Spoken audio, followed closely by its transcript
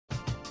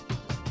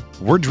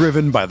We're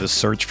driven by the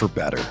search for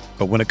better.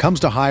 But when it comes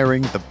to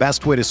hiring, the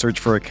best way to search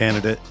for a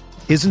candidate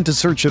isn't to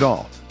search at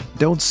all.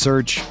 Don't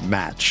search,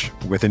 match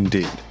with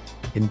Indeed.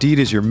 Indeed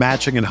is your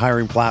matching and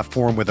hiring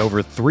platform with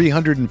over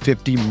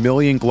 350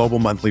 million global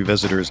monthly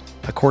visitors,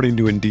 according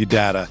to Indeed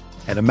data,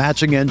 and a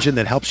matching engine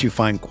that helps you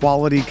find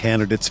quality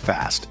candidates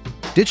fast.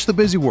 Ditch the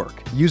busy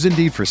work. Use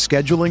Indeed for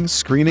scheduling,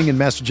 screening, and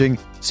messaging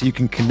so you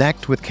can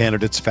connect with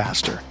candidates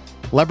faster.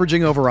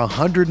 Leveraging over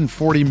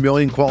 140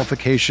 million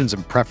qualifications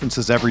and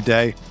preferences every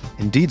day,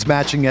 Indeed's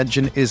matching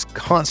engine is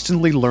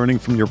constantly learning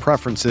from your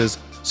preferences,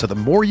 so the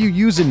more you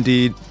use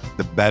Indeed,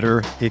 the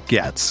better it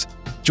gets.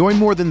 Join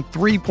more than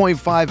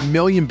 3.5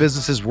 million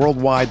businesses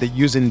worldwide that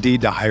use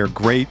Indeed to hire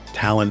great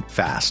talent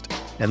fast.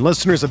 And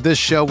listeners of this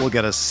show will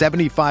get a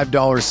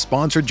 $75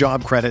 sponsored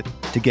job credit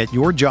to get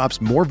your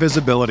jobs more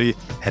visibility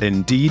at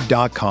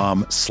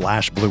Indeed.com/Blue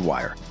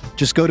Wire.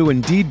 Just go to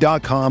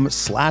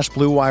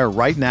Indeed.com/Blue Wire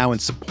right now and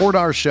support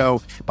our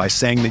show by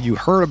saying that you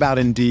heard about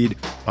Indeed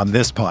on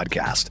this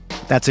podcast.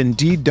 That's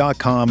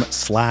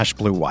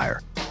Indeed.com/Blue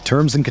Wire.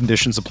 Terms and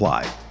conditions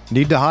apply.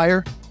 Need to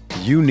hire?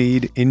 You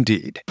need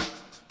Indeed.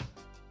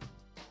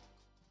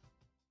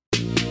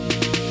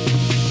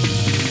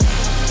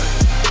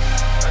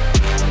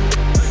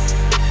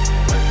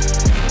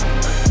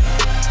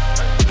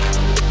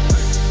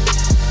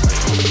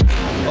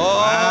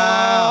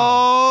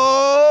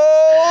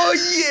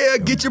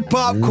 Get your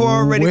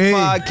popcorn ready,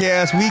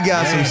 podcast. We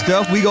got some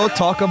stuff we gonna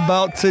talk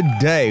about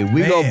today.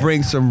 We gonna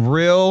bring some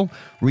real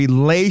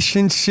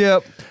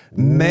relationship,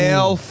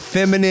 male,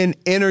 feminine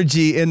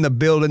energy in the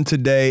building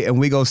today, and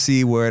we gonna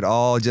see where it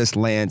all just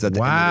lands at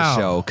the end of the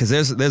show. Because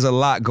there's a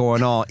lot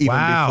going on even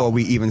before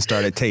we even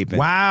started taping.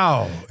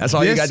 Wow. That's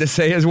all you got to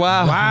say is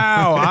wow.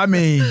 Wow. I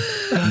mean,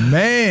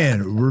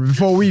 man,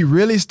 before we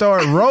really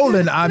start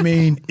rolling, I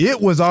mean,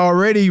 it was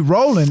already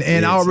rolling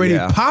and already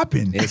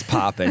popping. It's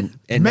popping.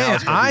 And man,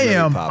 I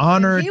am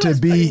honored to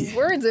be. Putting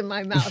words in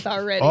my mouth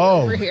already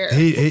over here.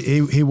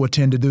 He will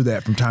tend to do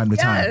that from time to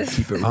time.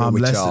 Keep it real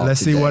with y'all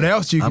let's see what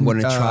else you can I'm going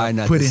to try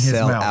not put to in his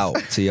sell mouth.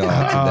 out to y'all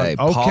today.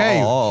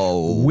 Okay.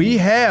 Paul. We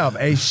have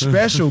a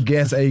special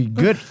guest, a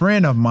good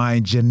friend of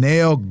mine,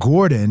 Jennelle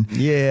Gordon.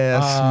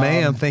 Yes,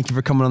 ma'am. Thank you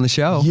for coming on the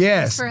show.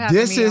 Yes, Thanks for having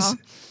me,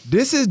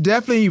 this is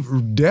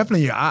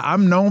definitely.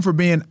 I'm known for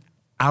being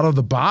out of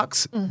the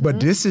box, but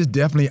this is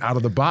definitely out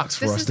of the box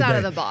for us This is today. out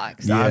of the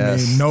box. I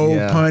mean,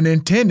 no pun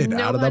intended. No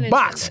out of pun the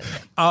box.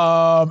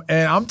 intended.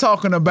 And I'm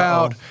talking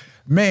about.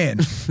 Man,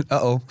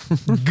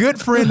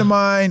 good friend of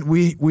mine.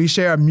 We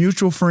share a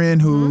mutual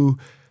friend who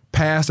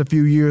passed a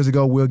few years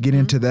ago. We'll get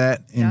into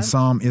that in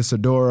Psalm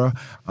Isadora.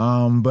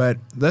 But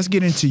let's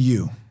get into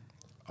you.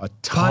 A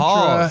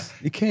Tantra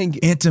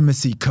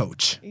intimacy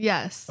coach.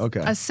 Yes.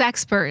 Okay. A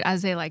sexpert,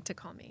 as they like to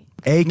call me.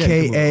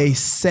 AKA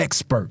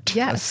sexpert.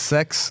 Yes. A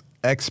sex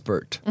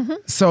expert.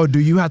 So do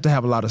you have to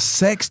have a lot of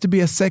sex to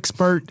be a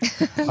sexpert?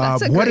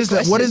 What is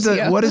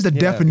the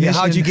definition? Yeah,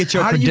 how'd you get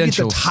your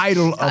credentials? How do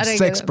you get the title of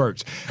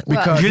sexpert?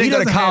 Because you didn't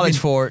go to college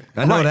for it.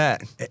 I know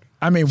that.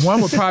 I mean, one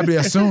would probably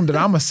assume that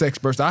I'm a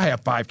sexpert. I have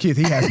 5 kids.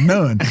 He has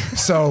none.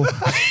 So,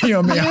 you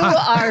know what I mean? You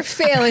are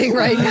failing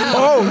right now.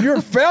 Oh,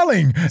 you're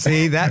failing.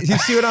 See that? You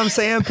see what I'm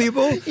saying,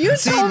 people? You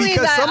told me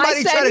because that somebody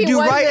I said try to he do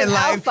right wasn't in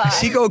life, alpha.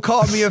 she gonna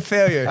call me a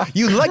failure.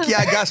 You lucky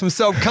I got some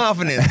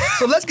self-confidence.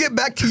 So let's get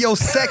back to your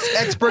sex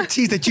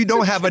expertise that you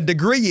don't have a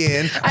degree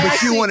in,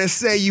 but you want to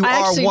say you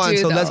are one.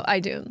 So let's. I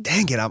do.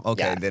 Dang it! I'm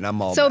okay. Then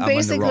I'm all. So I'm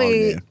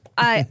basically, in the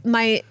wrong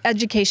my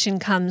education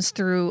comes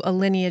through a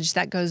lineage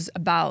that goes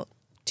about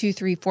 2,000,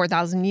 3,000,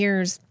 4,000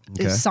 years.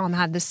 Okay. Psalm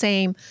had the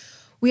same.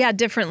 We had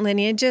different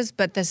lineages,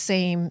 but the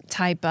same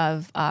type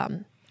of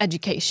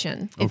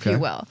education, if you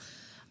will.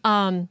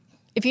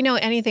 If you know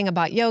anything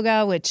about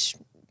yoga, which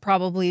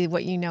probably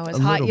what you know is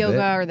hot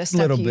yoga or the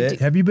stuff you do.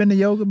 Have you been to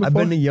yoga before? I've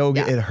been to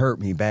yoga. Yeah. It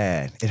hurt me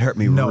bad. It hurt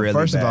me really bad.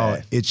 First of all,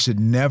 it should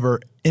never,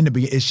 in the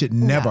beginning, it should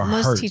never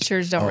hurt. Most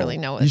teachers don't really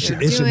know what they're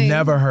doing. It should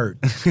never hurt.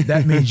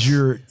 That means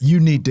you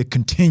need to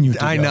continue to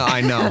go. I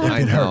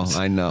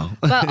know.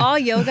 But all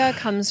yoga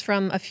comes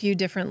from a few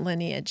different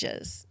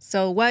lineages.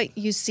 So what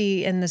you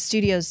see in the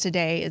studios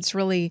today, it's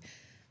really,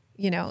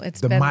 it's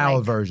the been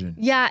mild version.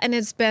 Yeah, and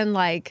it's been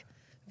like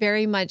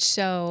very much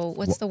so,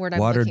 what's the word I'm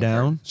watered looking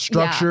down? for?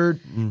 Structured.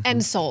 Yeah,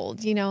 and sold,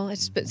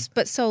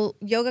 but so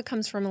yoga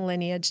comes from a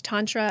lineage.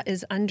 Tantra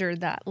is under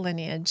that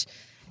lineage.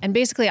 And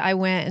basically I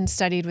went and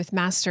studied with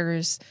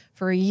masters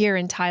for a year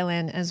in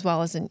Thailand as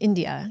well as in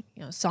India.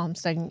 Psalm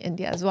studying in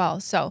India as well.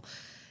 So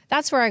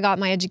that's where I got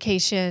my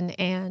education,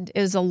 and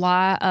it was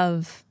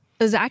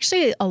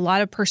actually a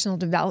lot of personal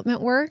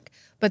development work,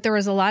 but there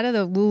was a lot of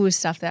the woo-woo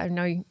stuff that I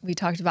know we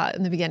talked about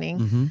in the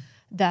beginning,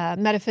 the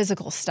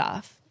metaphysical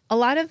stuff. A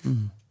lot of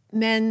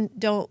men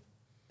don't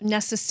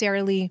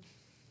necessarily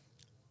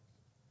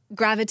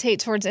gravitate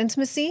towards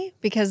intimacy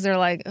because they're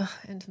like,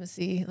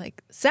 intimacy,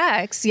 like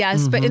sex,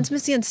 yes, but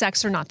intimacy and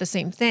sex are not the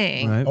same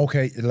thing. Right.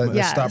 Okay,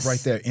 let's stop right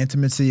there.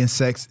 Intimacy and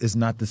sex is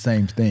not the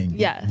same thing.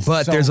 Yes.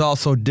 But there's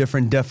also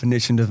different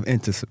definitions of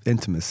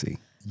intimacy.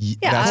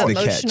 Yeah, That's the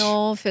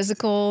emotional,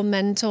 physical,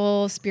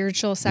 mental,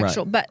 spiritual,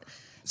 sexual. Right. But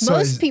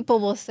Most people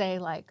will say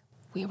like,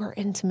 we were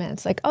intimate.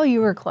 It's like, oh,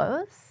 you were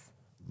close?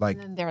 Like,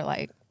 and then they're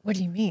like, what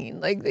do you mean?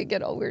 Like they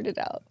get all weirded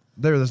out.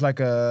 There's like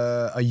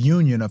a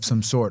union of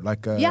some sort,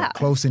 like a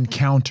close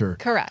encounter.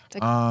 Correct.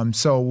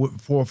 So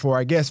for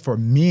I guess for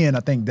men,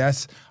 I think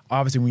that's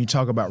obviously when you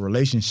talk about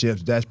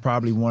relationships, that's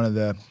probably one of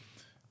the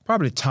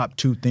top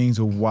two things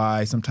of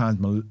why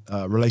sometimes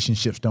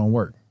relationships don't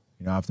work.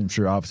 You know, I'm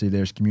sure obviously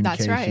there's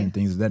communication,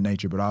 things of that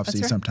nature, but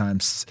obviously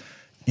sometimes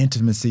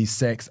intimacy,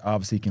 sex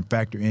obviously can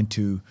factor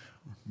into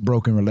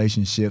broken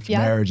relationships,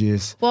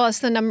 marriages. Well, it's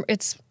the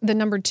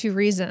number two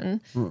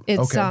reason.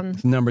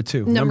 It's number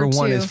two. Number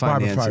one is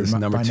finances.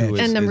 Number two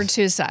is number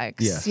two is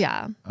sex.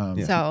 Yeah.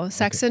 So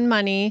sex and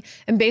money,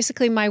 and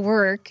basically my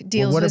work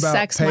deals with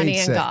sex, money,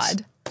 and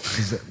God.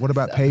 What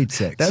about paid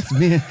sex? That's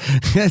me.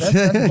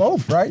 That's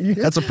both, right?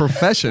 That's a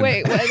profession.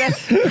 Wait,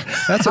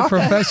 that's a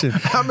profession.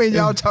 I mean,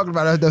 y'all talking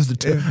about those the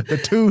two.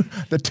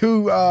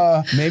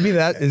 Maybe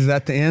is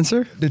that the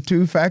answer? The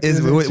two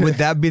factors. Would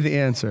that be the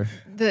answer?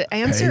 The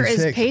answer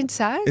is paid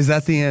sex. Is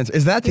that the answer?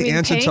 Is that the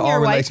answer to all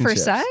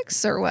relationships? Paying your wife for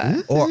sex or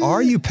what? Or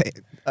are you paying?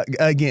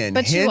 Again,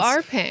 but you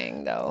are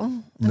paying though.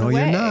 No,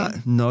 you're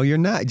not. No, you're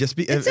not.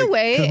 It's a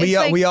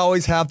way. We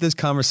always have this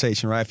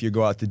conversation, right? If you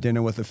go out to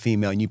dinner with a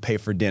female and you pay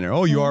for dinner,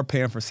 you are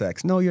paying for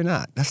sex. No, you're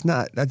not.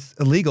 That's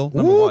illegal.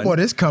 Number one. Boy,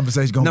 this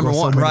conversation gonna go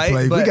so many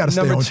places. We gotta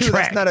stay on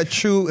track.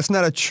 It's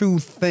not a true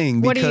thing.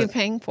 What are you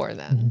paying for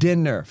then?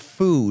 Dinner,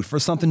 food, for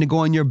something to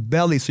go in your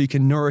belly so you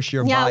can nourish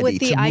your body. Yeah, with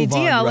the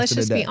idea. Let's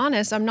just be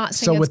honest. I'm not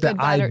saying it's good,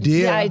 bad, or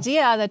the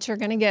idea that you're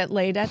gonna get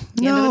laid at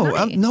the end of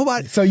the night.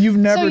 Nobody. So you've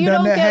never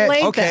done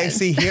that? Okay,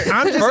 see here.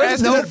 I'm just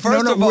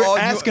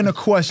asking a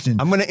question.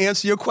 I'm going to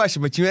answer your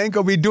question, but you ain't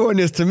going to be doing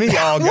this to me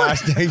all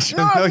gosh dang sure.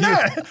 No, I'm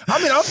not.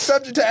 I mean, I'm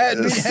subject to ask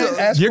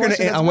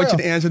questions. I want you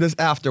to answer this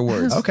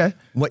afterwards. Okay.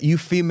 What you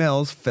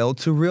females fail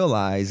to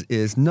realize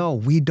is, no,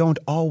 we don't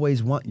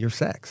always want your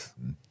sex.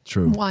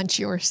 True. Want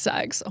your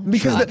sex. Oh,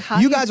 because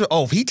you guys are,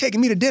 if he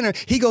taking me to dinner,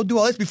 he go do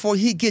all this before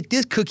he get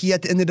this cookie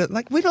at the end of the,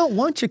 like, we don't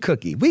want your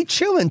cookie. We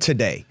chilling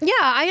today. Yeah,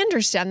 I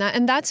understand that.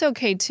 And that's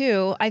okay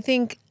too. I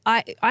think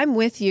I'm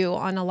with you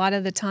on a lot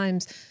of the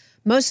times.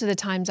 Most of the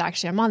times,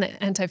 actually, I'm on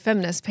the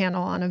anti-feminist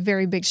panel on a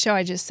very big show.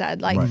 I just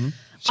said, like,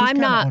 I'm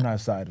not on our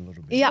side a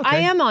little bit. Yeah, okay. I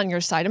am on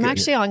your side. I'm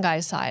actually on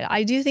Guy's side.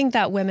 I do think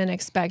that women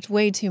expect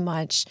way too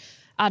much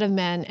out of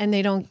men and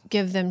they don't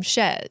give them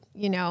shit,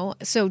 you know?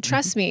 So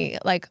trust me,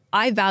 like,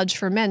 I vouch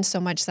for men so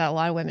much that a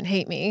lot of women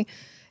hate me.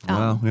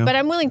 But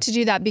I'm willing to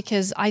do that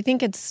because I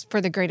think it's for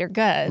the greater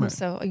good. Right.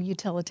 So a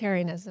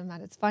utilitarianism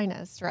at its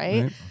finest,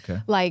 right? Okay.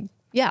 Like,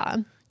 yeah.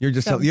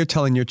 You're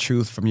telling your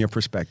truth from your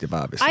perspective,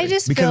 obviously. I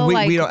just because feel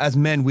we don't, as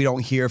men, we don't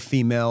hear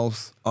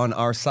females on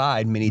our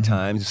side many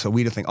times, so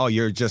we don't think,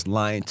 you're just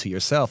lying to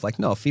yourself. Like,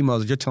 no,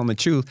 females, you're telling the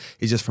truth.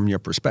 It's just from your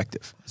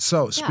perspective.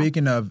 So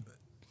speaking of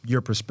your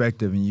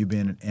perspective and you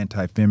being an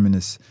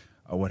anti-feminist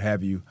or what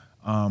have you,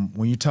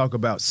 when you talk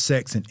about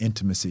sex and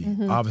intimacy,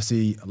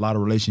 obviously a lot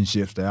of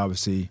relationships, they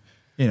obviously,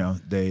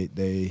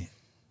 they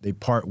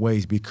part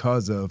ways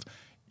because of,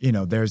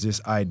 there's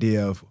this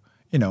idea of,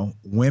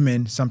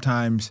 women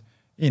sometimes,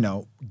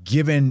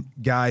 giving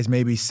guys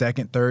maybe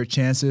second, third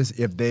chances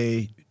if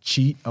they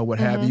cheat or what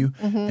have you.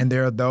 And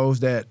there are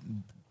those it's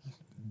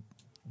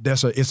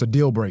a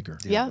deal breaker.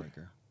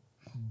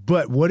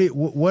 But what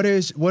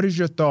is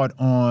your thought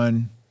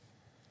on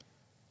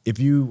if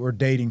you were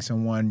dating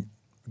someone,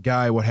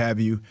 guy, what have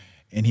you,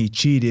 and he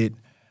cheated,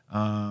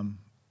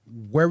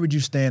 where would you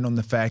stand on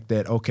the fact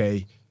that,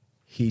 okay,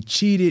 he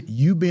cheated,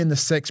 you being the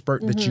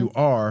sexpert that you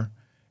are,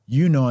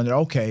 knowing that,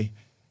 okay,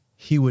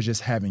 he was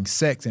just having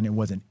sex and it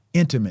wasn't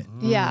intimate.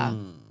 Yeah.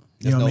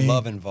 There's no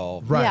love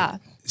involved. Right. Yeah.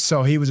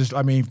 So he was just,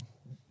 to be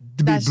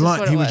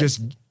blunt, he was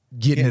just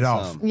getting it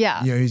off.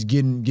 Yeah. He's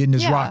getting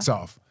his rocks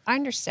off. I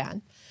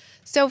understand.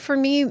 So for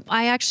me,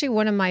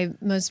 one of my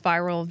most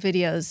viral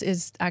videos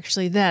is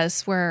actually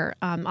this, where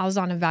I was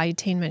on a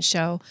valuetainment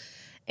show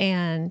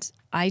and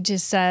I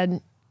just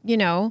said,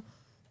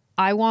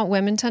 I want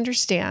women to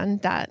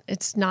understand that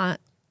it's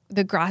not,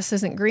 the grass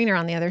isn't greener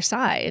on the other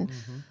side.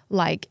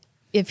 Like,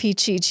 if he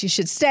cheats, you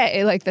should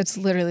stay. Like, that's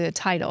literally the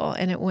title.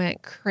 And it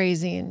went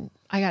crazy. And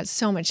I got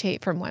so much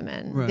hate from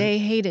women. Right. They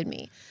hated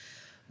me.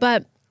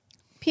 But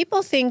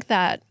people think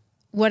that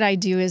what I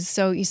do is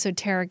so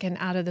esoteric and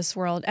out of this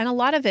world. And a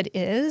lot of it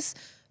is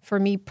for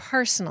me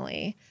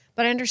personally.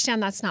 But I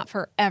understand that's not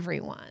for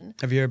everyone.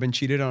 Have you ever been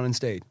cheated on and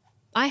stayed?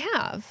 I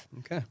have.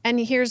 Okay. And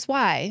here's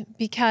why.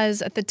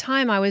 Because at the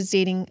time I was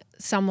dating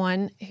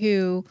someone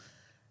who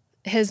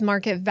his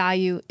market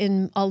value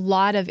in a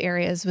lot of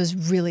areas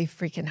was really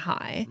freaking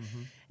high.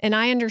 And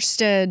I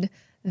understood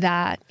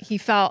that he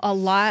felt a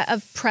lot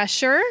of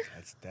pressure.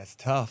 That's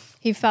tough.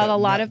 He felt a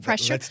lot of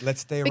pressure.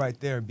 Let's stay right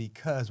there,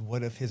 because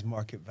what if his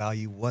market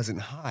value wasn't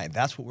high?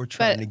 That's what we're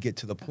trying to get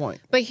to the point.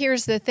 But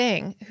here's the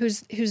thing: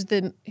 who's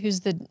the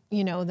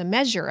the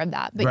measure of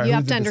that? But you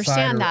have to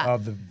understand that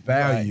of the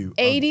value.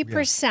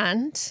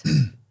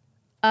 80%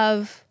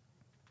 of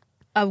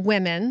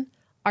women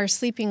are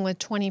sleeping with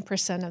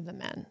 20% of the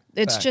men.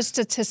 It's Facts. just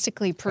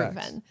statistically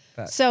proven.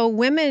 Facts. So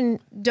women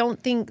don't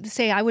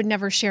say, I would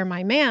never share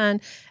my man.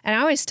 And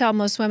I always tell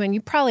most women, you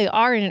probably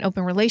are in an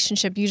open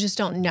relationship. You just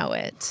don't know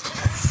it.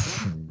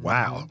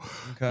 Wow.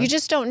 You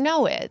just don't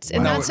know it.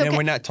 And that's okay. And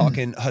we're not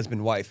talking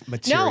husband-wife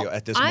material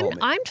at this moment.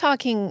 I'm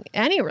talking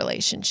any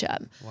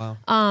relationship. Wow.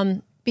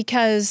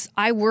 Because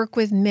I work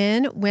with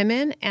men,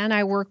 women, and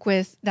I work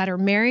with that are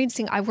married.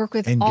 I work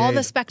with all the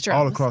spectrums.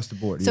 All across the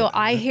board. So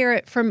I hear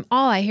it from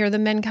all. I hear the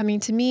men coming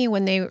to me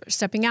when they're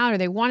stepping out or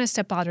they want to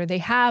step out or they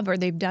have or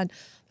they've done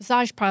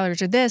massage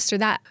parlors or this or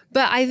that.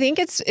 But I think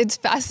it's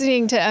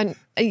fascinating to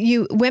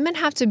women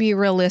have to be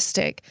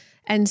realistic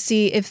and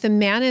see if the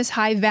man is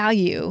high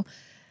value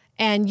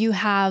and you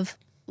have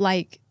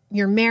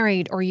you're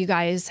married or you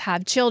guys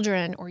have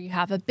children or you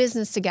have a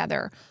business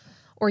together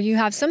or you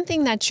have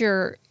something that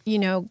you're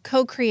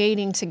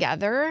co-creating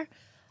together.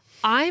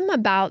 I'm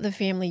about the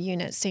family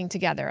unit staying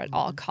together at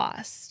all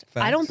costs.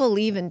 Facts. I don't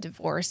believe in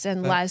divorce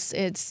unless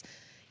it's,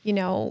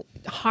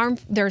 harm.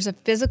 There's a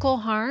physical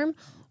harm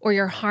or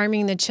you're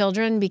harming the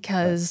children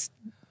because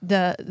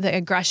the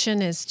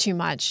aggression is too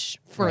much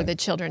for the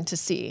children to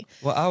see.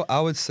 Well,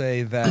 I would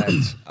say that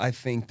I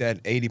think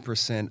that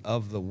 80%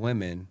 of the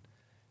women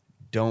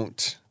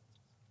don't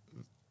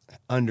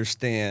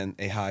understand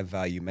a high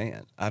value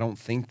man. I don't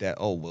think that,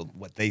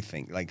 what they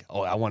think,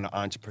 I want an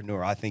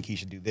entrepreneur. I think he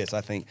should do this.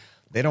 I think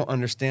they don't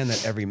understand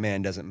that every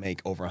man doesn't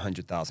make over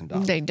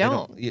 $100,000. They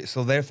don't.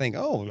 So they're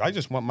thinking, I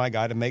just want my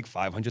guy to make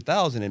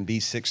 $500,000 and be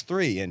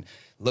 6'3" and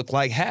look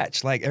like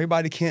Hatch.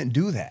 Everybody can't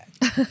do that.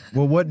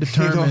 Well, what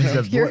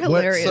determines You're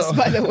hilarious,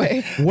 by the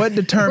way. What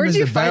determines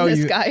the value? Where'd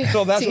you find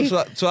this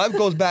guy? So that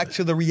goes back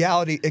to the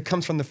reality. It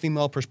comes from the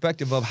female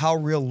perspective of how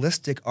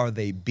realistic are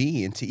they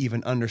being to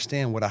even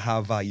understand what a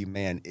high value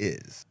man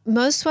is.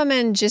 Most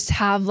women just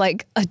have a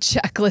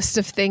checklist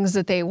of things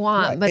that they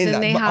want, but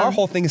then they have. Our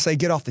whole thing is say,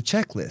 get off the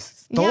checklist.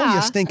 Throw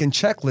your stinking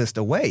checklist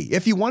away.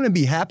 If you want to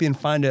be happy and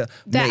find a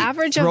mate,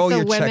 average of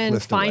the women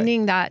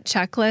finding that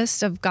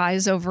checklist of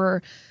guys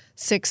over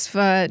 6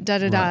 foot,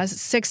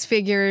 six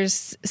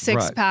figures,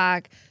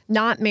 six-pack,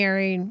 not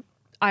married.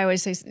 I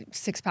always say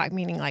six-pack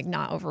meaning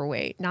not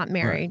overweight, not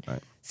married,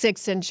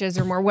 6 inches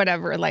or more,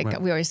 whatever.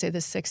 We always say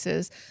the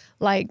sixes.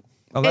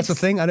 Oh, that's a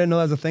thing? I didn't know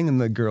that was a thing in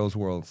the girls'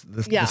 world.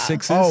 The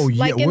sixes? Oh,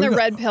 yeah. In the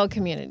red pill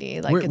community.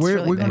 We're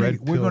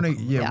going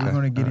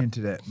to get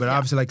into that. But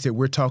obviously, like I said,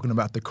 we're talking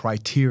about the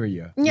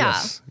criteria. Yeah.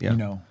 Yes.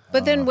 Yeah.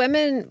 But then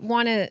women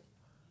want to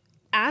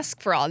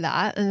ask for all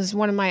that, and it's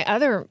one of my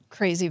other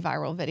crazy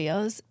viral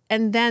videos.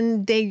 And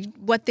then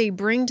what they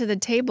bring to the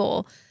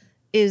table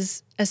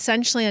is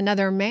essentially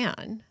another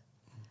man,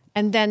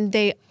 and then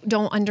they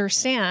don't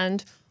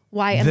understand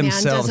why a man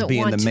doesn't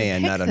being want the to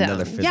man, pick not them.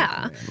 another physical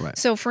man. Right.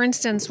 So, for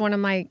instance, one of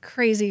my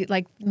crazy,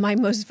 my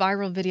most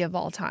viral video of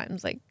all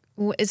times,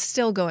 is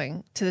still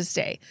going to this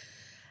day.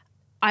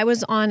 I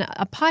was on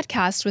a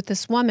podcast with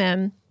this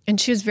woman, and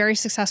she was very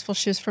successful.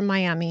 She was from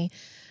Miami.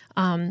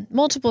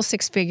 Multiple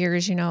 6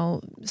 figures,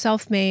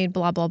 self-made,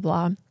 blah, blah,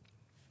 blah.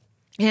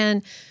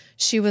 And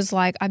she was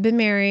like, I've been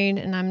married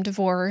and I'm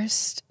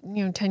divorced,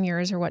 10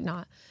 years or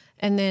whatnot.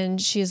 And then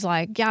she's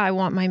like, yeah, I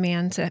want my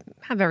man to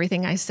have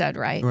everything I said,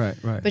 right?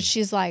 Right. But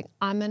she's like,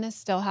 I'm going to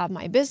still have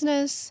my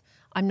business.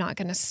 I'm not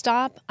going to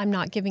stop. I'm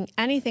not giving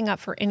anything up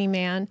for any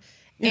man.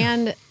 Yeah.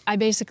 And I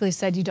basically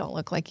said, you don't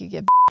look like you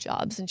give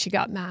jobs. And she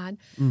got mad.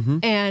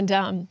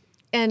 Mm-hmm.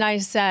 And I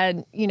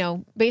said,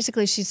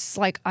 basically she's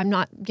like, I'm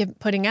not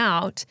putting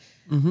out,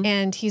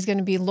 and he's going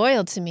to be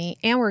loyal to me,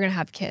 and we're going to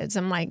have kids.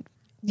 I'm like,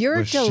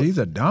 she's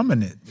a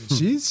dominant.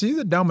 She's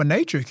a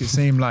dominatrix. It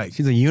seemed like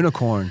she's a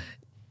unicorn.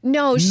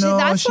 No,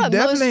 that's what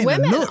most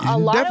women. A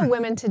lot of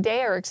women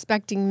today are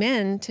expecting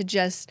men to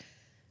just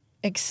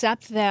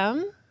accept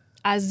them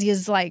as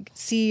these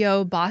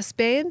CEO boss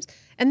babes.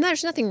 And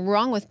there's nothing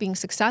wrong with being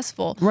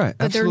successful, right?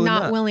 But they're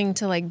not willing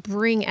to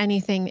bring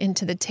anything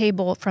into the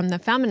table from the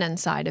feminine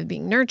side of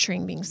being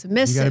nurturing, being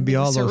submissive,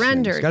 being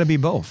surrendered. Got to be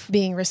both.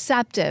 Being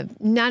receptive.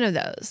 None of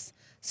those.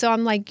 So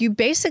I'm like, you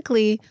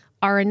basically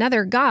are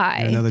another guy,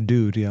 another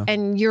dude, yeah,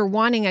 and you're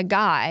wanting a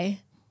guy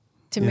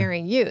to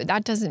marry you.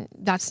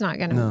 That's not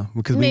going to. No,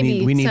 because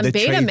maybe we need some the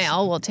beta traits.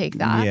 male will take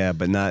that. Yeah,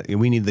 but not.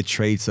 We need the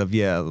traits of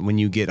when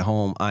you get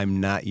home, I'm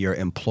not your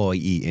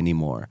employee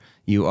anymore.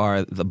 You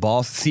are the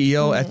boss,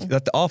 CEO at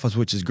the office,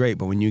 which is great.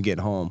 But when you get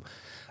home,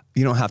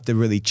 you don't have to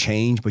really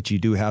change, but you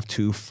do have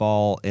to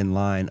fall in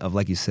line of,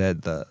 like you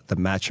said, the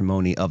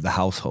matrimony of the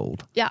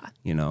household. Yeah.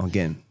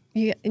 Again.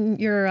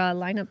 Your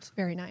lineup's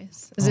very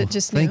nice. Is it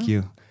just new? Thank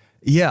you.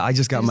 Yeah, I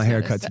just got my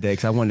hair cut today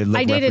because I wanted to look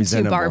representable. I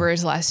dated 2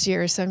 barbers last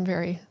year, so I'm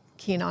very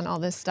keen on all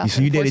this stuff.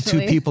 So you dated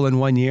 2 people in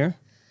 1 year?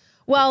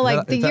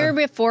 Well, the year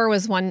before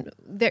was one,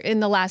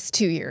 in the last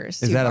 2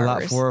 years. Is that a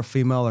lot for a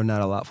female or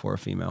not a lot for a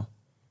female?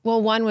 Well,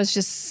 one was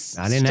just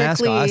I didn't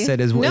ask. I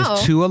said, is 2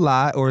 a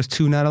lot or is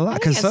 2 not a lot?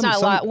 Because it's not a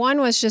lot.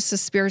 One was just a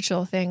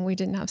spiritual thing. We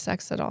didn't have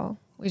sex at all.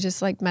 We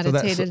just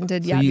meditated and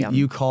did yum yum.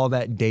 You call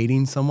that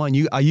dating someone?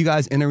 Are you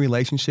guys in a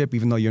relationship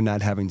even though you're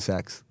not having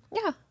sex?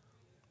 Yeah.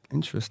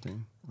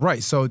 Interesting.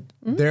 Right. So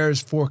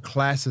there's 4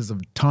 classes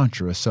of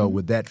Tantra. So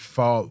would that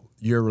fall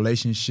your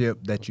relationship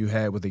that you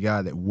had with a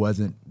guy that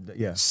wasn't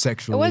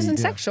sexually? It wasn't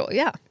sexual,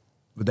 yeah.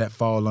 Would that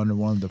fall under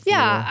one of the 4?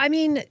 Yeah, I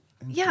mean,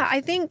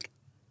 I think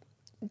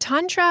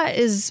Tantra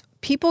is,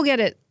 people get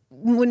it,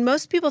 when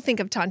most people think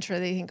of Tantra,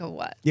 they think of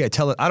what? Yeah,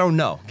 tell it. I don't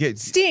know.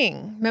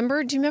 Sting.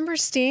 Remember? Do you remember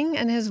Sting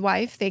and his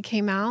wife? They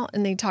came out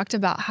and they talked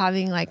about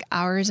having like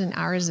hours and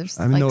hours of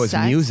I know it's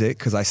sex. music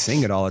because I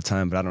sing it all the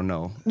time, but I don't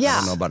know. Yeah. I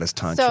don't know about his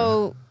Tantra.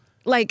 So,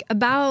 like,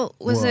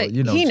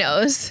 he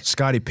knows.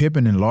 Scottie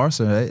Pippen and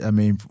Larsa, I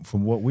mean,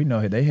 from what we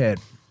know, they had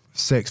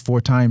sex 4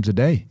 times a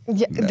day.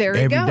 Yeah, there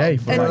you Every go. day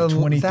for like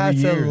 23 That's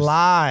years. a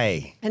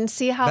lie. And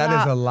see how That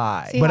that is a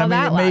lie. see But how I mean,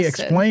 that it may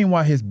lasted. explain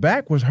why his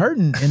back was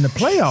hurting in the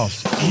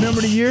playoffs. Remember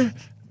the year?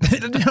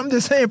 I'm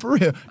just saying for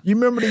real. You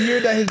remember the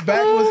year that his back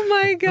Oh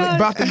my God.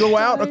 about to go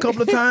out a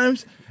couple of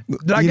times?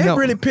 Like, it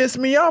really pissed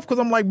me off because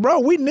I'm like, bro,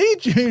 we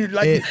need you.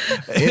 Like,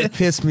 It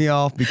pissed me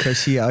off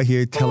because she out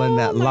here telling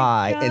that my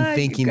lie God, and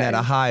thinking you that a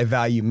guys. high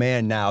value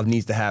man now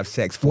needs to have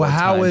sex 4 well,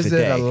 how times is a it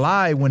day. a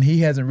lie when he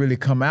hasn't really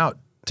come out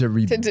to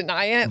to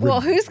deny it. Well,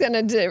 who's going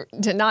to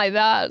deny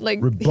that?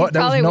 Like, he There was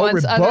probably no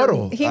wants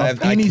rebuttal. other. He,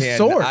 of any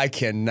sort. I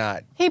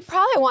cannot. he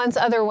probably wants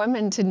other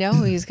women to know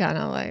he's kind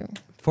of like.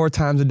 4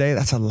 times a day?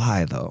 That's a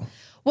lie, though.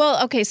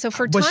 Well, okay, so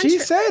for But Tantra, she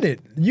said it.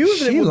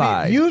 Usually, She it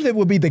lied. usually it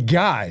would be the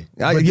guy.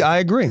 I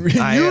agree. Usually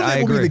I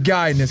it would be agree. the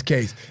guy in this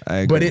case. I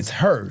agree. But it's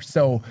her.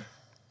 So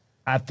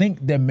I think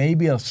there may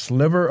be a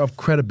sliver of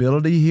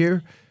credibility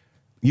here.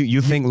 You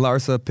think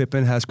Larsa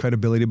Pippen has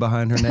credibility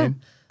behind her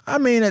name? I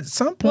mean, at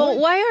some point. well,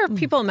 why are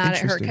people mad at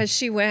her? Interesting. Because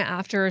she went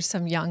after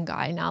some young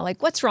guy now.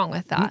 Like, what's wrong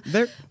with that?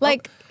 There-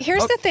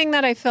 Here's the thing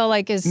that I feel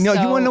like is No,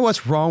 so, you want to know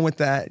what's wrong with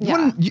that? You Yeah.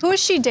 wanna- Who is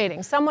she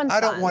dating? Someone's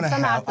I don't son, want to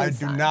some have. I athlete's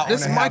do son. not.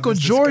 This wanna Michael have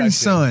this Jordan's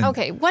discussion. son.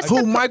 Okay, what's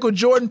who the Michael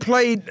Jordan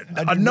played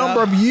a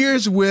number of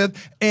years with,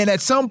 and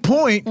at some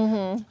point,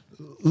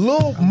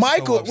 little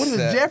Michael, what is it,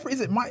 upset. Jeffrey?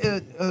 Is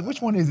it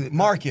which one is it?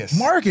 Marcus.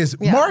 Marcus.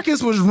 Yeah.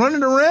 Marcus was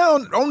running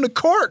around on the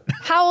court.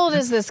 How old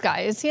is this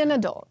guy? Is he an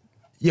adult?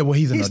 Yeah, well,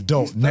 he's an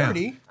adult He's now.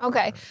 30.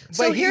 Okay,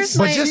 so But here's he's-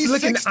 But my. just She's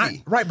looking,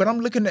 60. right? But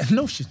I'm looking at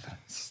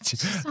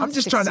I'm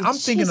just trying to. I'm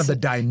thinking of the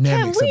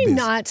dynamics Can we of this.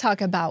 not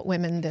talk about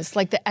women? This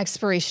like the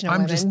expiration of I'm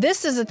women. just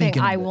This is the thing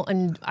thinking of I it. will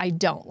and I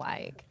don't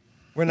like.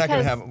 We're not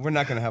gonna Because- have. We're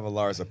not gonna have a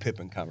Larsa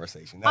Pippen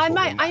conversation. That's I'm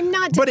what not. we're I'm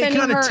not But it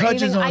defending kinda her.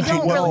 touches even, on I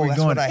don't where really. we're That's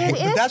going. what I hate. It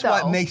But is, that's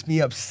what though. makes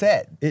me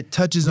upset. It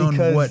touches on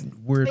Because- what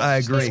we're I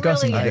agree.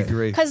 discussing It today. really is.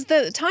 agree. Because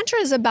the Tantra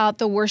is about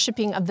the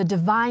worshiping of the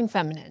divine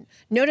feminine.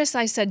 Notice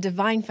I said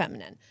divine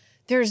feminine.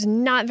 There's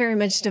not very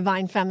much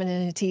divine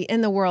femininity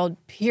in the world,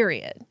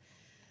 period.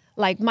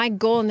 Like, my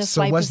goal in this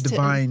So life what's is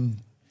divine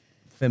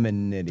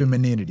Femininity.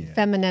 femininity?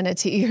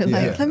 femininity. You're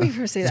like, let me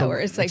first say that word.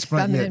 It's like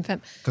feminine.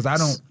 Because I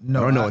don't know.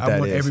 I don't know what that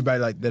want is. everybody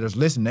like that is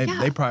listening. Yeah.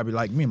 They probably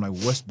like me. I'm like,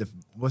 what's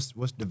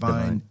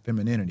divine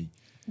femininity?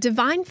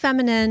 Divine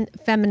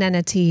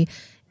femininity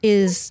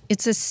is,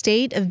 it's a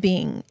state of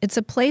being. It's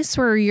a place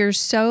where you're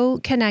so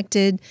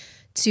connected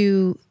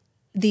to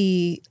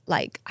the,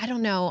 like, I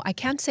don't know, I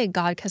can't say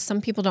God because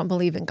some people don't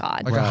believe in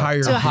God. Like a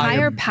higher, to a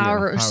higher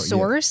power or yeah.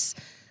 source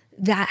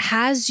that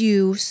has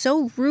you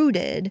so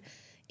rooted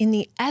in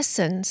the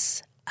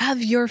essence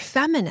of your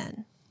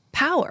feminine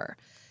power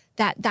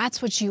that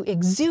that's what you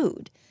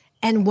exude.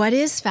 And what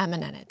is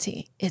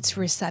femininity? It's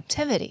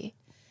receptivity.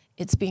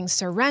 It's being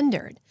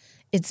surrendered.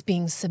 It's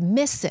being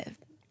submissive.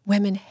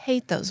 Women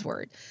hate those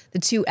words. The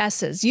 2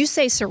 S's. You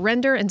say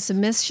surrender and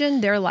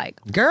submission, they're like,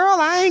 Girl,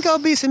 I ain't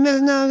gonna be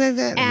submissive. No,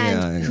 that.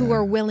 and who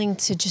are willing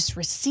to just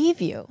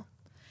receive you.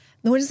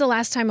 When is the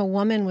last time a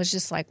woman was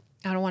just like,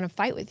 I don't want to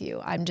fight with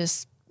you. I'm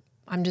just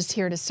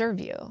here to serve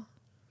you.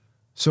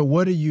 So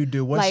what do you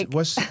do? Like-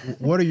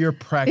 What are your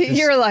practice?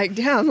 You're like,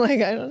 damn,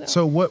 like, I don't know.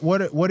 So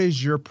what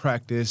is your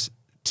practice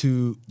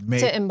to make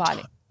To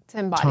embody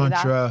that.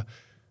 Tantra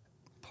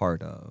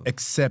part of.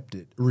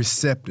 accepted,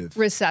 receptive?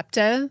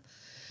 Receptive.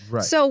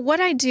 Right. So what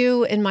I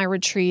do in my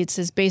retreats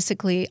is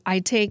basically I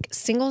take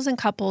singles and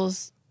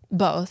couples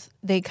both.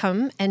 They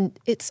come and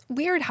it's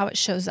weird how it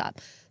shows up.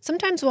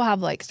 Sometimes we'll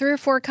have like 3 or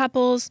 4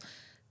 couples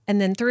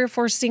and then 3 or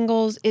 4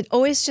 singles. It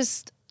always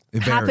just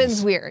It happens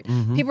varies.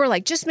 weird. People are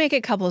like, just make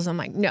it couples. I'm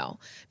like, no.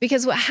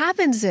 Because what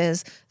happens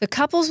is the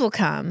couples will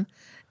come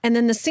and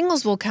then the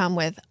singles will come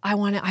with, I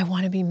want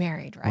to be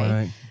married, right?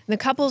 And the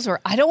couples are,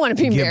 I don't want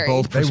to be Get married.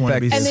 both They wanna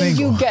be perspectives. And then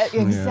single. you get,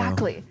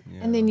 exactly.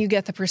 And then you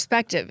get the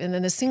perspective. And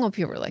then the single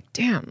people are like,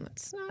 damn,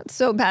 it's not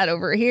so bad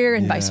over here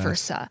and vice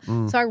versa.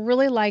 So I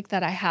really like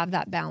that I have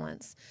that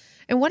balance.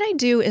 And what I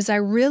do is I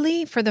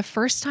really, for the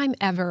first time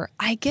ever,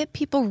 I get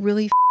people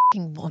really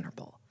f***ing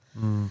vulnerable.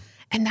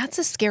 And that's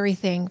a scary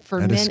thing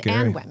for That is men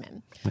scary. and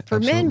women. For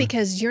men,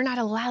 because you're not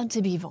allowed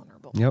to be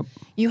vulnerable. Yep.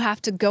 You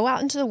have to go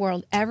out into the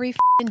world every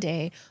f***ing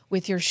day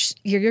with your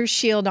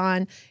shield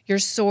on, your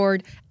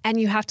sword, and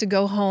you have to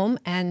go home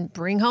and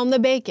bring home the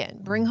bacon,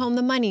 bring home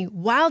the money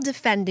while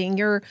defending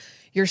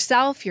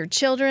yourself, your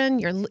children,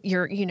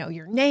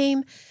 your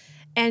name.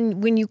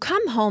 And when you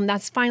come home,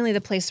 that's finally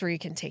the place where you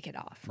can take it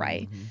off,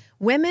 right?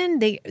 Women,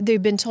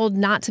 they've been told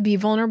not to be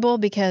vulnerable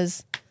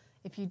because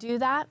If you do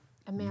that,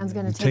 a man's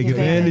going to take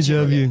advantage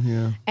of you.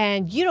 Yeah.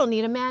 And you don't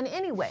need a man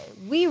anyway.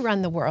 We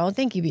run the world.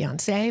 Thank you,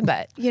 Beyonce.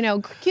 But,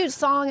 cute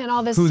song and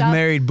all this Who's stuff.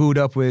 married, booed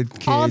up with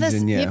kids. All this.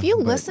 And If you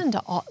listen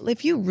to all,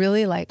 if you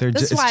really like,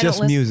 this is why it's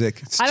just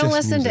music. I don't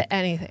listen to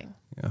anything.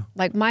 Yeah.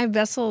 Like my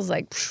vessel is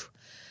like,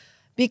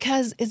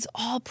 because it's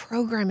all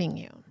programming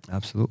you.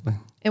 Absolutely.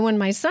 And when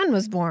my son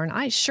was born,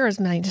 I sure as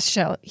many to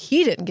show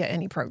he didn't get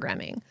any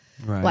programming,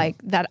 like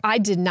that I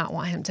did not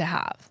want him to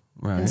have.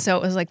 Right. And so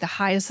it was like the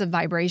highest of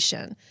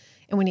vibration.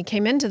 And when he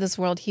came into this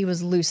world, he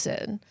was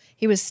lucid.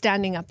 He was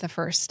standing up the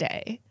first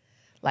day,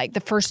 like the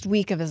first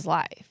week of his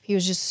life. He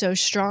was just so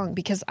strong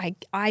because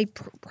I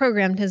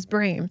programmed his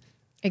brain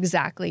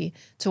exactly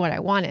to what I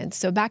wanted.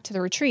 So back to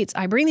the retreats,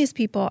 I bring these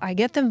people, I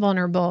get them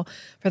vulnerable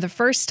for the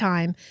first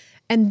time,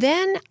 and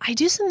then I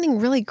do something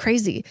really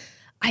crazy.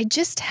 I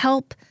just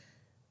help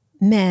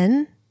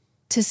men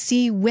to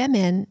see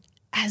women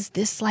as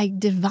this like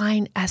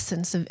divine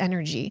essence of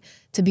energy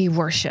to be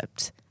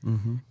worshiped,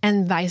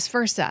 and vice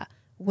versa.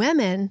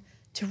 Women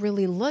to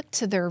really look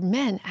to their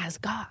men as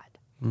God.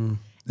 And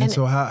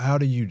so how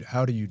do you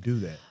do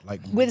that?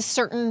 Like with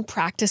certain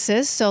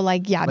practices, so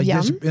like yum.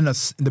 just in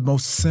the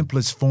most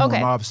simplest form,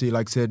 obviously,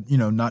 like I said,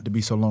 not to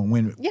be so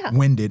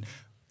long-winded.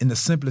 In the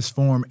simplest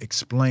form,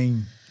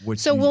 explain what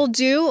So we'll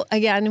do,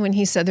 again, when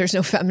he said there's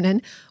no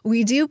feminine,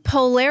 we do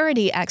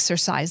polarity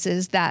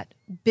exercises that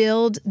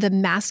build the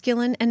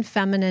masculine and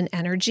feminine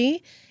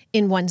energy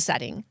in one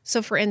setting.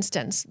 So for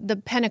instance, the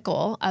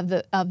pinnacle of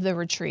the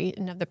retreat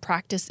and of the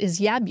practice is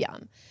yab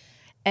yum.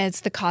 It's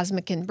the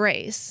cosmic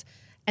embrace.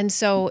 And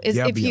so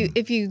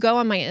if you go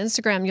on my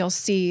Instagram, you'll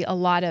see a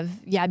lot of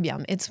yab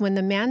yum. It's when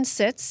the man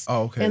sits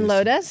in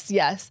lotus,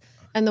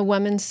 and the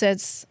woman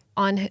sits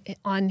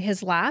on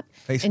his lap,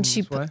 facing and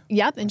she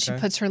she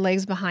puts her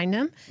legs behind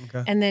him.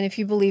 Okay. And then if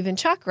you believe in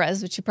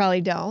chakras, which you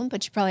probably don't,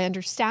 but you probably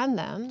understand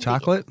them.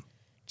 Chocolate?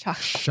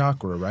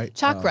 Chakra, right?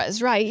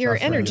 Chakras, right? Your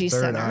energy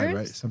center. Eye,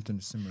 right? Something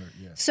similar,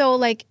 yeah. So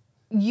like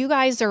you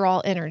guys are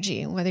all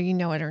energy, whether you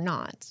know it or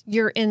not.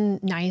 You're in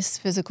nice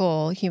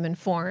physical human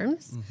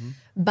forms,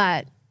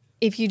 but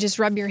if you just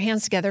rub your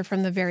hands together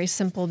from the very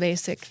simple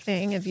basic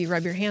thing, if you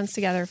rub your hands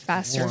together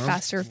faster.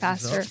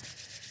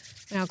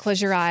 Now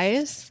close your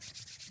eyes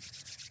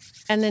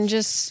and then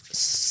just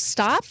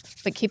stop,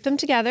 but keep them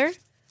together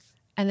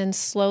and then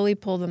slowly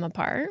pull them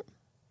apart.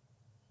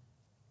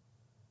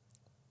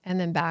 And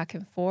then back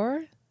and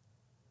forth.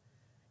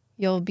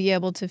 You'll be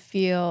able to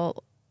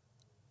feel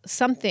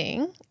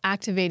something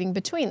activating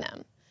between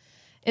them.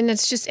 And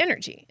it's just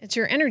energy. It's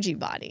your energy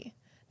body.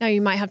 Now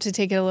you might have to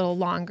take it a little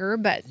longer,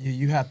 but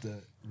you have to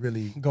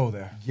really go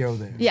there.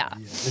 Yeah.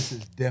 This is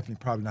definitely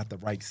probably not the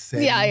right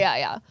setting.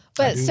 Yeah.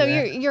 But so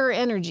your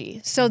energy.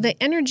 So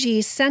the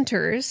energy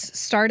centers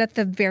start at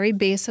the very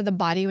base of the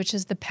body, which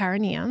is the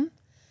perineum.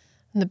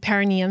 And the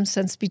perineum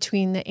sits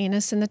between the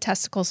anus and the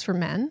testicles for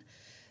men.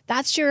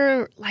 That's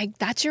your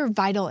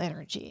vital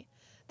energy.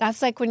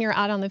 That's like when you're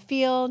out on the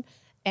field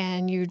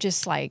and you're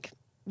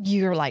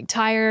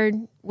tired,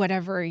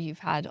 whatever, you've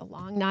had a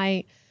long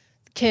night,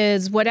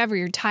 kids, whatever,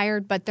 you're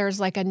tired, but there's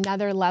like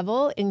another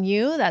level in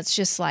you that's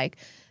just like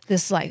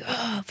this, like,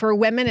 for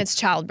women, it's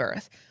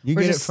childbirth. You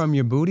get it from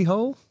your booty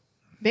hole?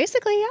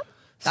 Basically, yeah.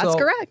 That's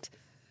correct.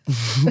 Listen.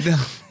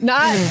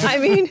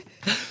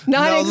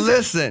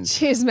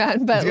 Jeez,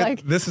 man, but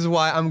like. This is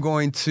why I'm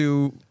going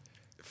to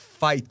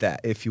fight that,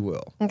 if you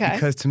will. Okay.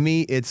 Because to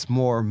me, it's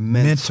more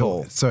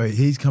mental. So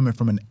he's coming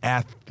from an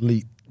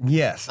athlete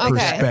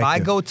perspective. If I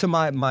go to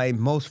my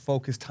most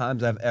focused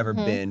times I've ever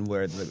been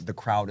where the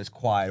crowd is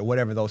quiet or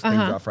whatever those things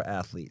are for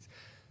athletes.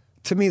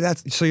 To me,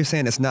 so you're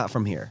saying it's not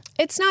from here?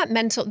 It's not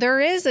mental. There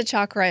is a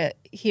chakra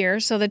here.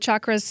 So the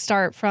chakras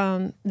start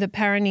from the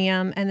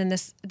perineum, and then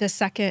the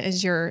second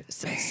is your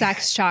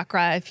sex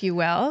chakra, if you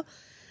will.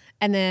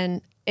 And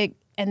then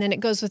it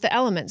goes with the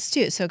elements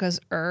too. So it goes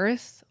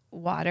earth,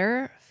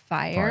 water,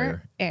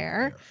 fire,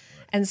 air. Right.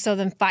 And so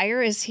then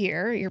fire is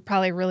here. You're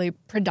probably really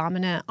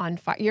predominant on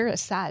fire. You're a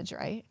Sag,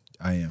 right?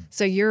 I am.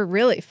 So you're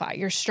really fire.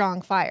 You're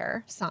strong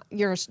fire.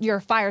 You're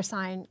a fire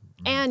sign.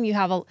 And you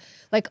have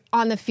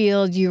on the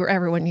field,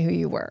 everyone knew who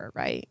you were,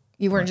 right?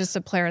 You weren't just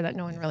a player that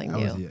no one really knew.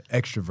 I was the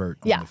extrovert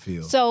on the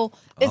field. So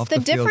it's the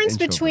difference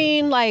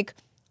between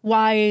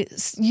why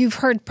you've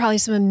heard probably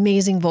some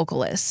amazing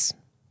vocalists,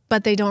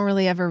 but they don't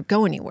really ever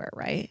go anywhere,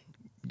 right?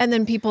 And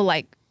then people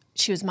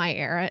she was my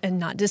era, and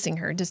not dissing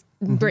her, just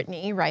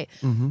Brittany, right?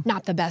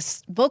 Not the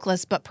best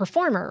vocalist, but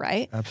performer,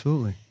 right?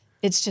 Absolutely.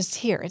 It's just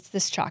here. It's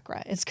this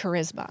chakra. It's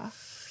charisma.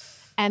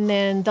 And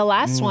then the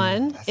last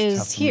one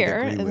is here,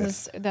 and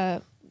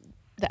the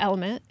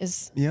element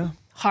is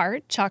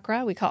heart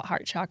chakra. We call it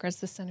heart chakra. It's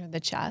the center of the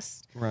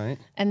chest. Right.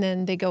 And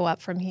then they go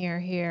up from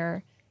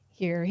here,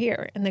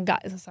 and the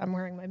guys. So I'm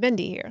wearing my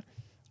bindi here,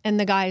 and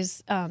the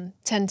guys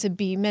tend to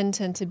be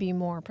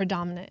more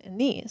predominant in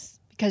these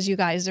because you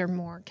guys are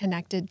more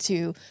connected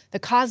to the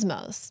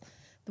cosmos.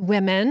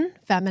 Women,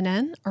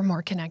 feminine, are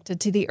more connected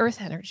to the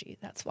earth energy.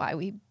 That's why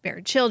we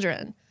bear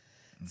children.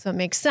 So it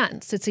makes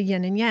sense. It's a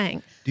yin and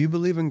yang. Do you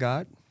believe in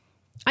God?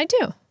 I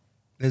do.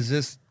 Is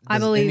this? I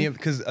believe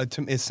because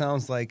to me, it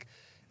sounds like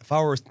if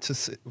I were to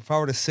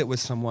sit with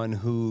someone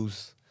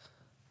who's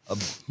a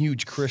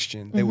huge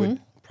Christian, they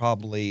would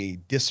probably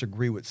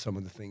disagree with some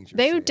of the things you're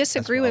saying. They would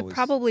disagree with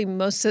probably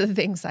most of the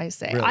things I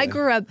say. Really? I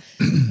grew up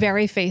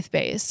very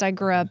faith-based. I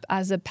grew up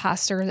as a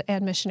pastor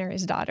and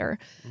missionary's daughter.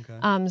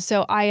 Okay.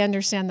 So I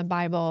understand the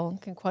Bible,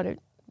 can quote it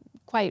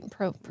quite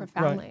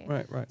profoundly.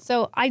 Right.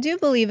 So I do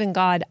believe in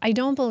God. I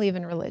don't believe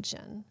in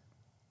religion.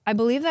 I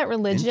believe that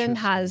religion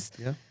has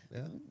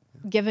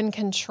given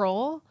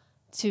control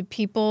to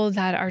people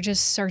that are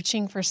just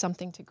searching for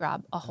something to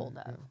grab a hold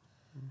of.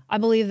 I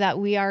believe that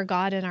we are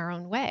God in our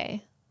own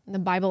way. In the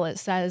Bible, it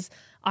says,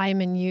 I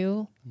am in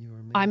you,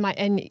 I'm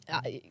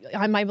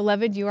my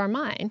beloved, you are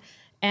mine.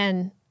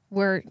 And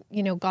where,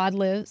 God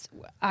lives,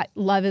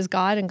 love is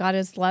God and God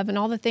is love and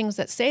all the things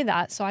that say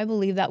that. So I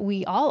believe that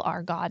we all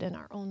are God in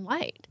our own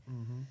light.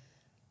 Mm-hmm.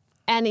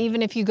 And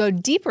even if you go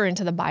deeper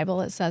into the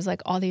Bible, it says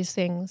like all these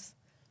things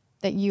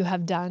that you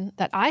have done,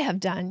 that I have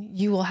done,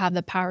 you will have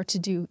the power to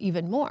do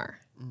even more.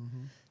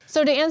 Mm-hmm.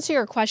 So to answer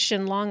your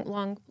question,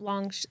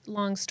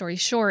 long story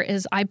short,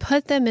 is I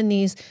put them in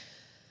these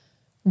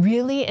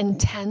really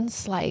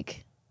intense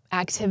like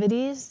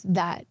activities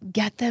that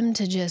get them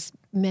to just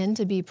men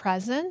to be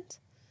present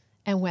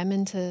and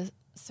women to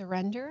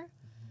surrender.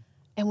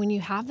 And when you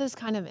have those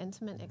kind of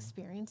intimate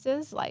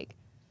experiences, like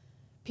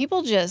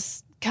people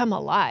just come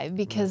alive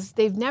because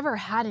they've never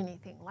had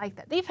anything like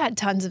that. They've had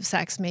tons of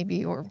sex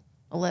very or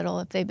a little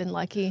if they've been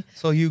lucky.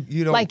 So you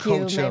don't like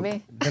coach you,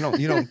 maybe. them.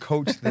 You don't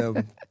coach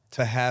them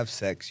to have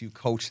sex. You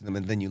coach them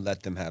and then you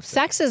let them have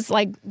sex. Sex is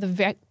like the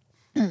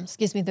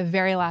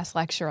very last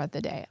lecture of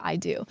the day. I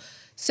do.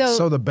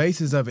 So the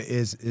basis of it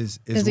is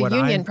what a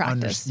union I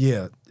practice.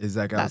 Yeah,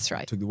 exactly. That's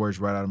right. Took the words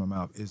right out of my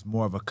mouth. It's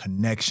more of a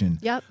connection.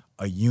 Yep.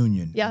 A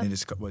union. Yep. And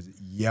it was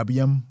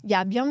Yebyum.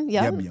 Yebyum.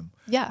 Yep. Yebyum.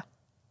 Yeah.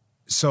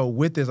 So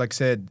with this, like I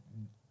said,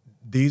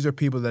 these are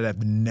people that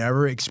have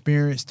never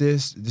experienced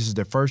this. This is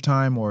their first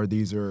time, or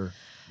these are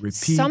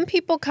repeat. Some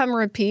people come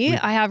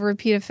repeat. I have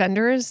repeat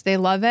offenders. They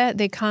love it.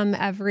 They come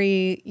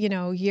every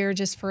year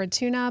just for a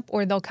tune-up,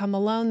 or they'll come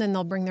alone. Then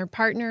they'll bring their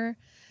partner.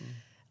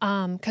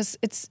 Because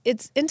it's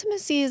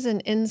intimacy is an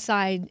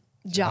inside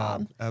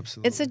job.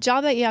 Absolutely, it's a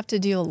job that you have to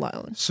do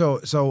alone. So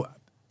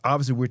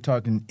obviously we're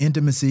talking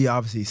intimacy.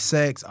 Obviously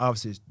sex.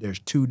 Obviously there's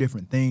two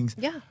different things.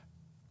 Yeah.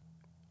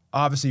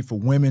 Obviously for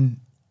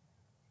women,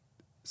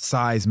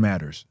 size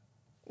matters.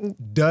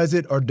 Does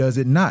it or does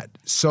it not?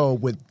 So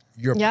with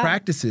your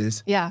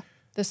practices,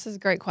 this is a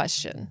great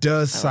question.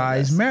 Does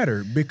size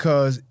matter?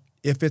 Because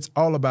if it's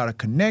all about a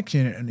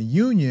connection and a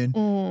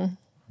union,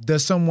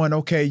 does someone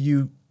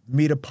you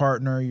meet a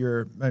partner,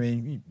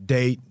 you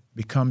date,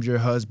 becomes your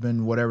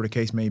husband, whatever the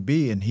case may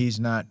be, and he's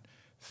not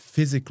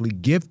physically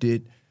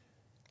gifted.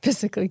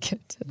 Physically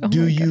gifted. Oh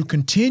do you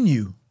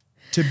continue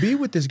to be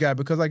with this guy?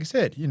 Because like I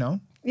said,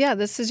 yeah,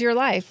 this is your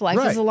life. Life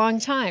is a long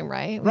time,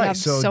 right? We have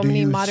so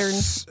many modern.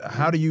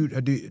 How do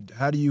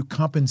you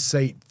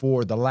compensate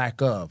for the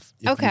lack of?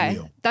 Okay,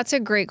 that's a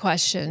great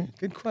question.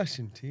 Good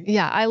question, T.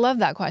 Yeah, I love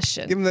that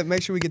question. Give them that.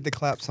 Make sure we get the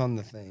claps on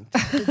the thing.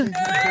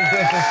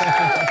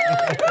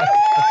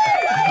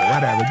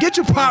 Whatever. Get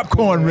your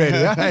popcorn ready.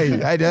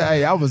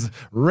 Hey, I was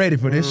ready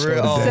for this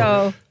show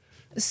today.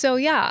 So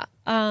yeah,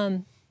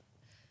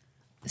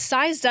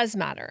 size does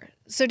matter.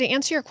 So to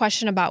answer your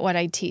question about what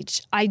I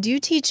teach, I do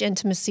teach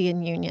intimacy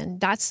and union.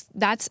 That's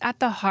at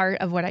the heart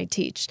of what I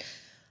teach.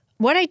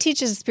 What I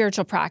teach is a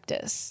spiritual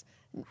practice.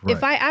 Right.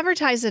 If I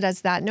advertise it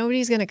as that,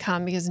 nobody's going to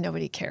come because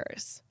nobody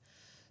cares.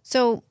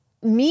 So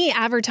me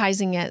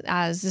advertising it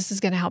as this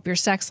is going to help your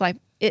sex life,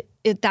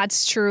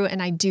 that's true,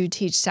 and I do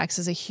teach sex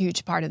as a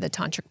huge part of the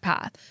tantric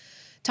path.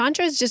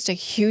 Tantra is just a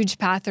huge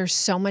path. There's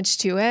so much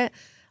to it.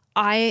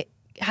 I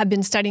have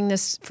been studying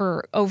this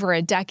for over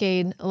a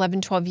decade,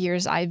 11, 12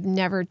 years. I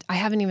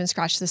haven't even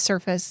scratched the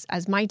surface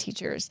as my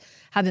teachers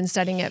have been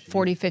studying it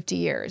 40, 50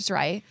 years,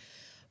 right?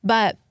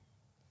 But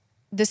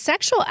the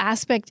sexual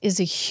aspect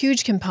is a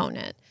huge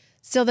component.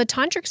 So the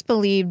tantrics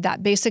believe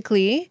that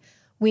basically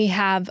we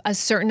have a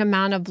certain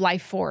amount of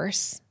life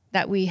force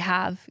that we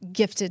have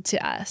gifted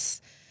to us.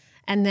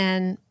 And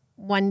then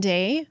one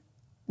day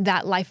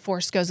that life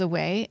force goes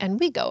away and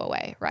we go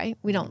away, right?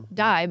 We don't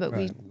die, but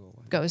we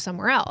go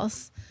somewhere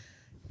else.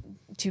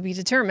 To be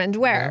determined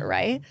where,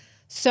 right?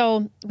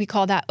 So we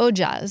call that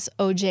ojas,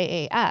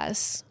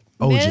 O-J-A-S.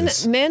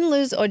 Men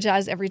lose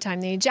ojas every time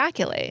they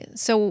ejaculate.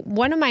 So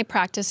one of my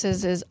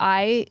practices is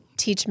I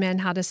teach men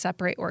how to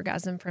separate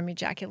orgasm from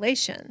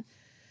ejaculation.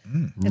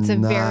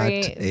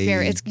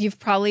 It's you've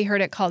probably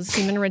heard it called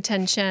semen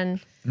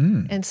retention.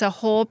 It's a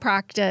whole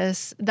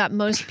practice that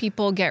most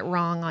people get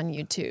wrong on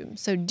YouTube.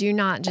 So do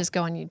not just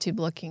go on YouTube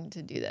looking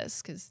to do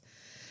this because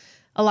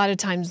a lot of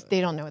times they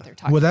don't know what they're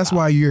talking about. Well, that's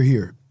why you're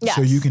here. Yes.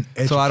 So you can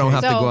educate. So I don't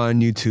have to go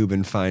on YouTube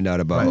and find out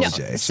about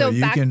OJ. So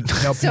you can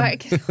help him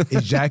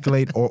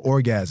ejaculate or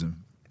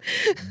orgasm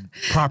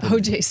properly.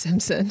 OJ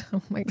Simpson.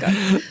 Oh my God.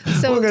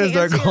 So we're going to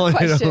start calling it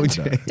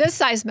OJ. Does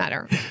size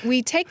matter?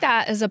 We take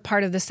that as a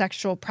part of the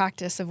sexual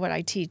practice of what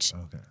I teach.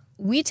 Okay.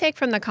 we take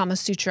from the Kama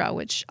Sutra,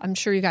 which I'm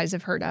sure you guys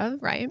have heard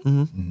of, right?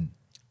 Mm-hmm. Mm-hmm.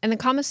 And the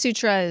Kama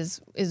Sutra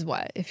is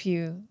what, if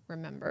you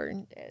remember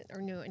it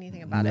or knew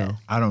anything about it?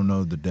 I don't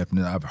know the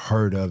definition. I've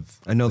heard of.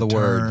 I know the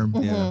word.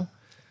 term. Yeah.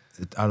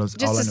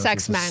 Just a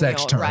sex manual,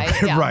 sex term. right?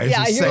 Yeah, right.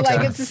 Yeah, It's a you're sex like,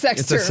 term. it's a sex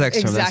It's term. a sex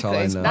term, that's Exactly.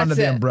 all I know. Under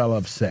the it. umbrella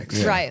of sex.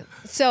 Yeah. Right.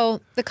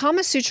 So the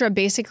Kama Sutra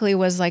basically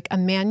was like a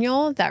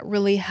manual that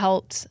really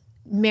helped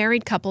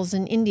married couples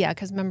in India,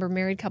 because remember,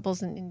 married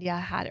couples in India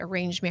had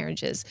arranged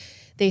marriages.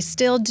 They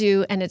still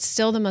do, and it's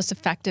still the most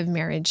effective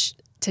marriage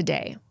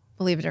today,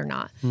 believe it or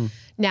not.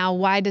 Now,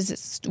 why does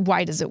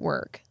it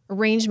work?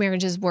 Arranged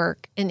marriages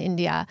work in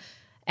India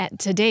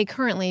today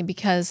currently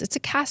because it's a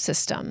caste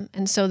system.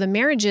 And so the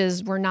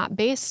marriages were not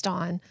based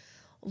on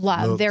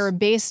love. Looks. They were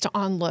based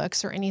on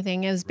looks or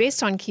anything. It was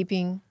based on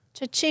keeping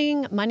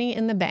cha-ching, money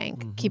in the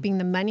bank, keeping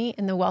the money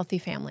in the wealthy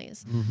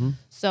families.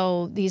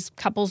 So these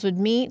couples would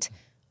meet.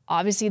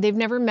 Obviously, they've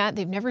never met.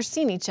 They've never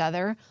seen each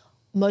other.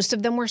 Most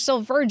of them were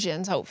still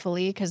virgins,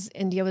 hopefully, because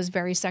India was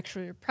very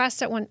sexually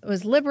repressed at one. It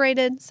was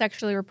liberated,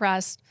 sexually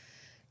repressed,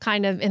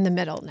 kind of in the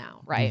middle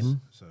now, right?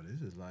 So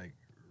this is like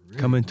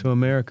Coming to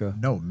America.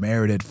 no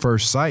married at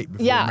first sight.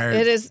 Before Yeah, married,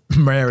 it is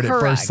married at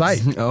correct. first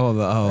sight.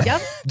 Oh.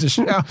 Yep. Just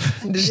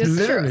Just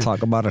literally. true.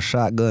 Talk about a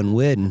shotgun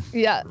wedding.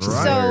 Yeah. Right.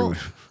 So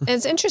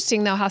it's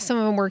interesting though how some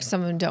of them work, some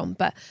of them don't.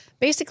 But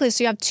basically,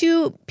 so you have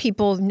two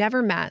people who've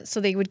never met, so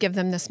they would give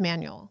them this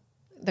manual,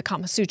 the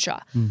Kama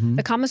Sutra.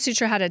 The Kama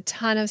Sutra had a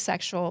ton of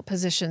sexual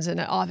positions in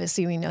it.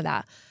 Obviously, we know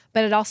that.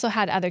 But it also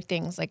had other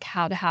things like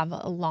how to have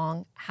a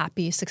long,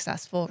 happy,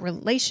 successful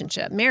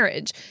relationship,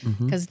 marriage,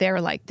 because they're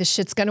like, this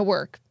shit's gonna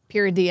work.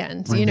 Period. The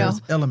end. You know.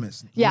 There's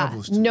elements, Yeah,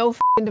 levels to no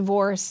f***ing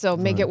divorce, so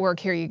make it work,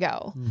 here you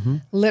go.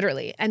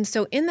 Literally. And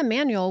so in the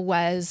manual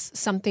was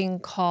something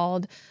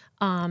called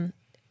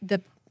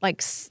the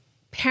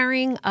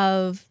pairing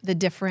of the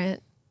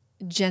different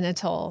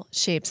genital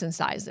shapes and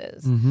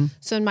sizes.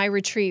 So in my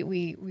retreat,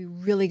 we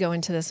really go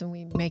into this and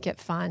we make it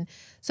fun.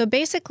 So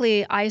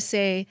basically I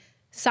say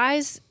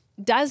size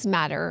does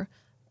matter,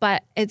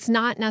 but it's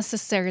not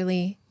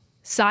necessarily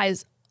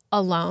size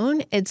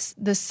alone, it's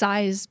the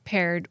size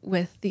paired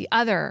with the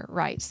other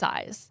right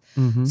size.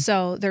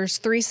 So there's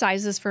 3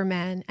 sizes for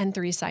men and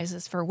 3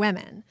 sizes for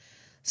women.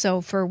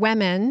 So for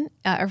women,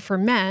 or for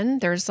men,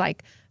 there's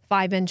like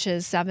 5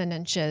 inches, 7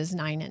 inches,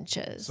 9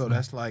 inches. So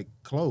that's like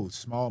clothes,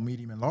 small,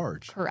 medium, and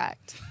large.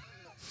 Correct.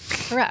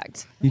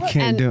 Correct. You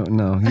can't do it.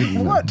 No.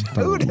 What,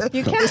 dude?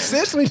 You can't.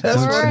 Essentially, that's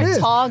what it Or is.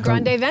 tall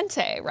grande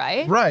vente,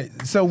 right? Right.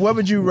 So what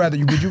would you rather?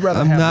 Would you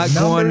rather I'm have not a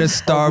going number,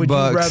 to or would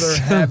Starbucks. you rather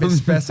have it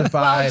specified?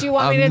 Well, do you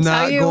want me to I'm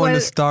tell not you going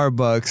what to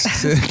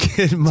Starbucks to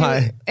get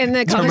my in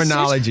the Kama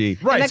terminology.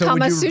 Sutra, Right, in the so would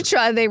Kama you-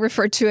 Sutra, they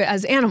refer to it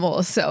as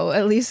animals, so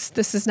at least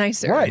this is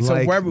nicer. Right. So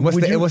Like, where what's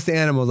would the you? what's the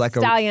animal? Like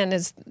Stallion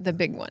is the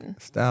big one.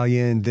 a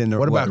stallion, then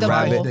what about The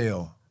rabbit? bull.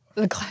 Clydesdale?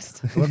 The class.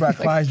 What about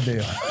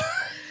Clydesdale?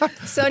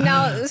 So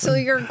now, so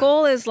your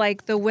goal is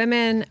like the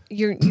women,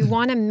 you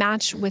want to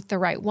match with the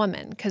right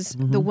woman because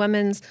the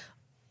woman's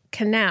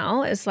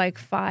canal is like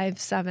 5,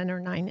 7, or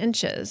 9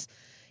 inches,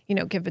 you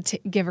know, give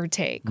or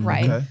take,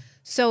 right? Okay.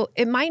 So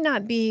it might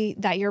not be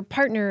that your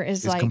partner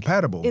is like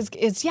compatible. It's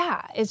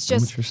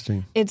just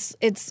Interesting.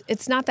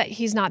 It's not that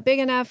he's not big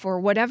enough or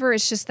whatever.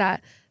 It's just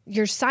that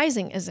your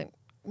sizing isn't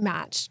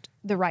matched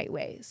the right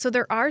way. So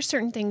there are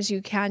certain things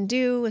you can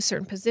do with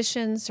certain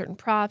positions, certain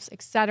props,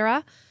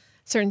 etc.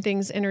 Certain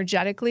things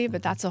energetically,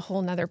 but that's a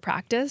whole nother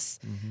practice.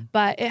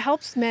 But it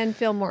helps men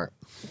feel more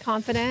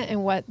confident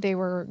in what they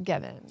were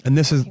given. And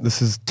this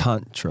is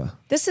Tantra.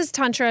 This is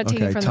Tantra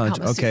taken Okay, from Tantra. the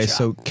Kama Sutra. Okay,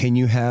 so can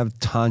you have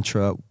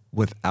Tantra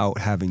without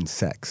having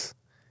sex?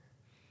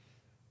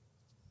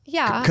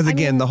 yeah. Because I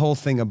again, mean, the whole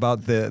thing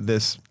about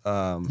this.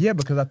 Yeah,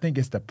 because I think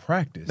it's the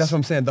practice. That's what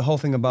I'm saying. The whole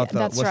thing about Yeah,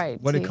 that's right,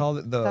 what do you T. call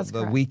it? That's The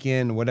correct.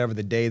 weekend, whatever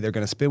the day they're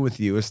going to spend with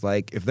you. It's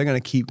like if they're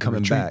going to keep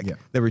coming retreat, back, yeah.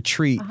 the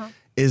retreat.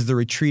 Is the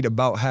retreat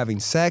about having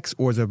sex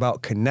or is it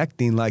about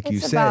connecting, like you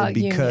it's said? about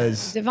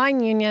Because union, divine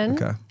union.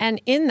 Okay.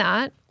 And in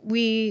that,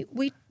 we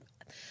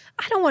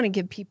I don't want to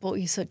give people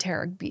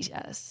esoteric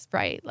BS,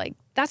 right? Like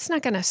that's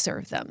not going to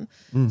serve them.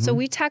 So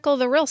we tackle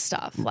the real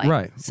stuff, like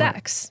Right,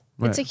 sex.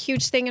 right. It's a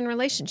huge thing in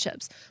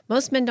relationships.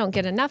 Most men don't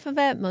get enough of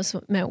it. Most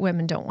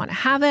women don't want to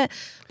have it,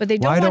 but they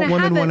don't why want don't to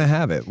have women it. want to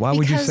have it? Why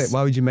would you say? because-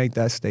 Why would you make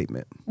that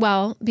statement?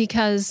 Well,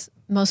 because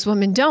most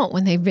women don't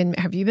when they've been.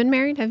 Have you been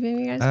married? Have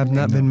you guys? I have been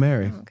not been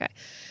married. married? Okay.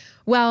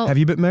 Well, Have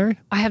you been married?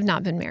 I have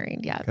not been married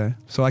yet. Okay,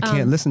 so I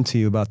can't listen to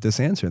you about this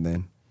answer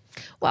then.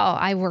 Well,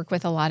 I work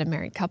with a lot of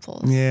married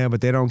couples. Yeah,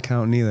 but they don't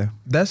count neither.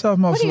 That's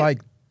almost do you-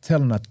 like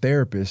telling a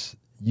therapist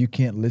you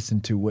can't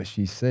listen to what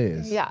she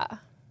says. Yeah.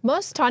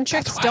 Most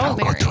tantrics don't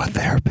marry.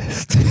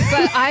 therapist.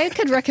 But I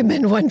could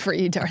recommend one for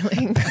you,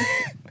 darling.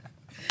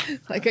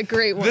 Like a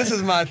great one. This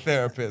is my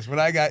therapist. When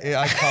I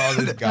call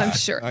this guy. I'm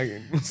sure.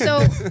 So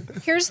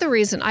here's the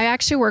reason. I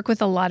actually work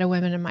with a lot of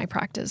women in my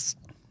practice.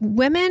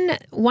 Women,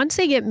 once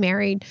they get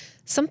married,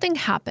 something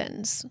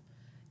happens.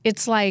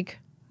 It's like,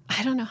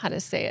 I don't know how to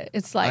say it.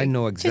 It's like, I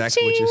know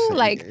exactly what you're cha-ching, saying.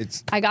 Like,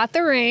 It's- I got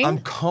the ring. I'm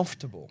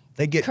comfortable.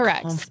 They get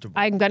Correct. comfortable.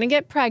 I'm going to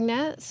get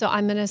pregnant, so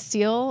I'm going to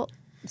seal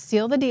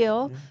seal the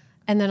deal.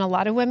 And then a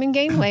lot of women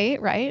gain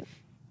weight, right?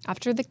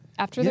 After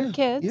their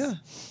kids. Yeah.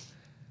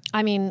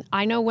 I mean,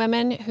 I know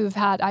women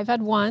I've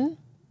had one.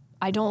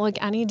 I don't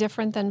look any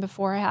different than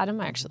before I had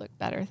them. I actually look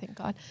better, thank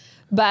God.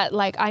 But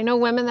like, I know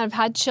women that have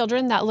had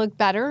children that look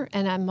better,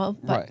 and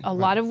a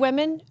lot of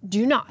women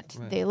do not.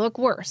 Right. They look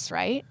worse,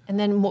 right? And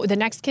then the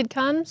next kid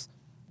comes,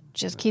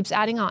 just keeps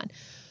adding on.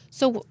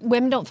 So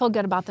women don't feel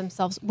good about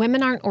themselves.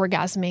 Women aren't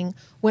orgasming.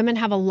 Women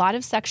have a lot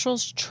of sexual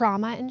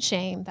trauma and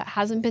shame that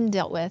hasn't been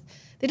dealt with.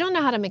 They don't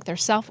know how to make their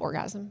self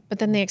orgasm, but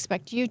then they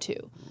expect you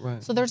to.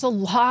 Right. So there's a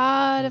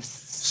lot of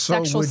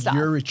sexual stuff. So would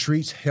your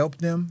retreats help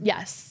them?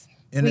 Yes.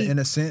 In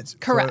a sense?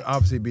 Correct. So it'd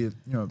obviously be,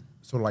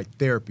 sort of like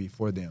therapy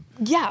for them.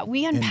 Yeah,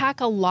 we unpack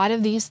a lot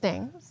of these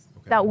things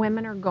that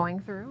women are going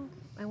through,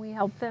 and we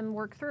help them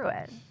work through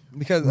it.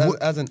 Because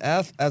as an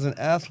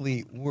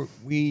athlete,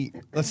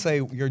 let's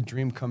say your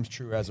dream comes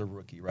true as a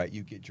rookie, right?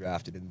 You get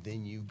drafted, and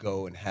then you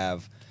go and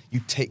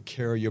you take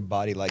care of your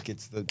body like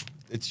it's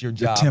your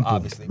job, temple,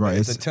 obviously. Right.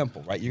 It's a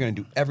temple, right? You're going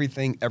to do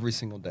everything every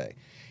single day.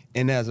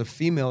 And as a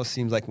female, it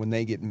seems like when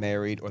they get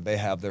married or they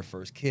have their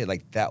first kid,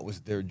 like that was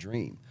their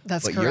dream.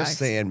 That's correct. But you're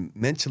saying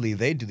mentally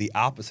they do the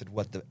opposite of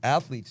what the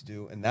athletes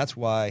do, and that's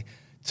why,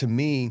 to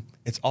me,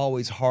 it's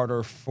always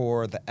harder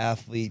for the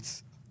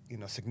athlete's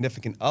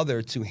significant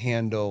other to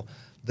handle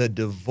the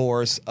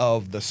divorce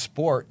of the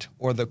sport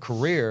or the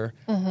career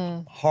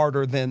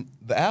harder than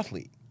the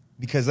athlete,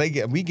 because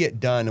we get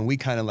done and we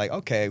kind of like,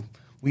 okay,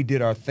 we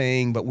did our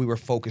thing, but we were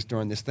focused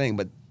during this thing.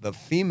 But the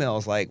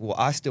female's like, well,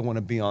 I still want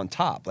to be on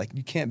top. Like,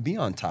 you can't be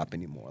on top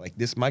anymore. Like,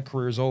 my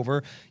career's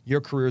over,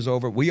 your career's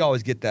over. We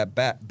always get that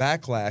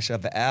backlash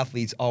of the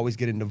athletes always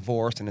getting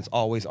divorced, and it's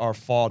always our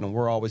fault, and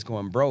we're always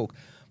going broke.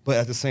 But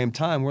at the same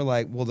time, we're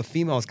like, well, the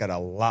female's got a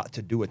lot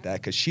to do with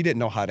that, because she didn't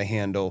know how to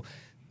handle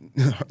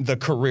the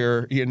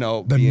career, the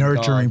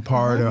nurturing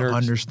part of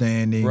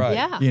understanding, right.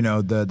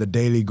 Yeah. The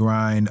daily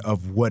grind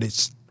of what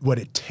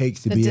it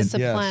takes to be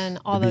discipline,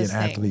 all to be those an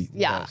athlete.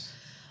 things. Yeah.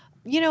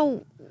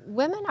 Yes.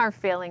 Women are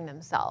failing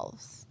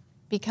themselves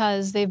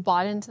because they've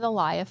bought into the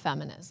lie of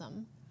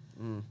feminism.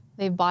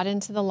 They've bought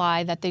into the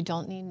lie that they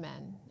don't need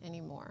men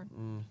anymore.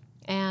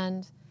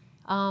 And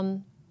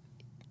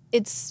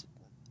it's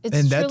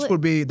and that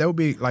would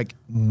be like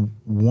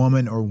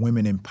woman or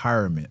women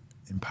empowerment.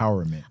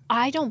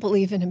 I don't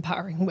believe in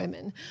empowering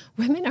women.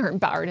 Women are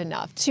empowered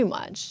enough, too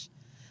much.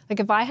 Like,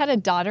 if I had a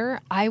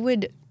daughter,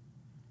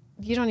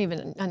 you don't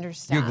even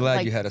understand. You're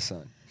glad you had a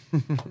son.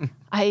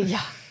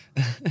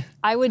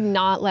 I would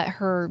not let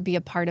her be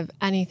a part of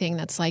anything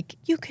that's like,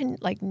 you can,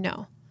 like,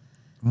 no.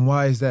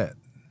 Why is that?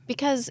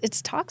 Because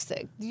it's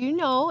toxic. Do you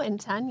know in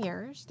 10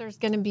 years, there's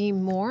going to be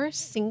more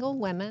single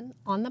women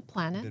on the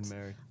planet,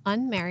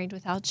 unmarried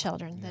without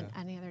children, than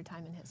any other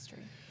time in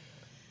history?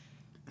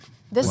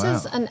 This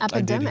is an epidemic.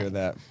 I did hear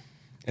that.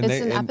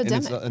 It's an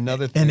epidemic. And it's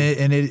another thing.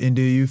 And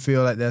do you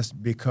feel like that's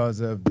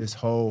because of this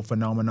whole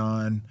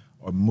phenomenon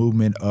or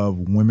movement of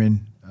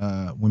women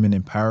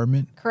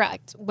empowerment?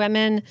 Correct.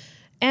 Women,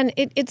 and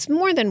it's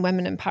more than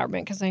women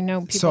empowerment, because I know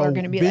people are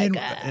going to be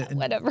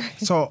whatever.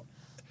 So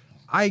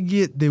I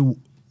get the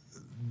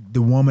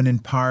woman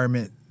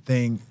empowerment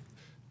thing.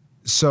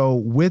 So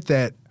with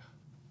that,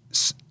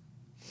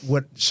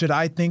 what should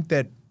I think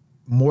that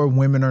more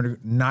women are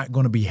not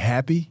going to be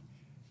happy?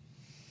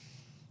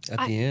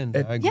 At the end, I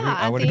agree. Yeah,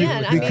 I would at the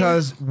agree. end.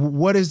 Because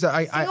what is the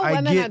single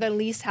women are the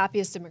least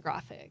happiest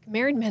demographic.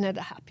 Married men are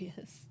the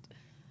happiest.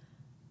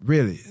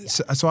 Really? Yeah.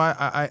 So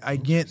I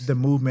get the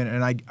movement,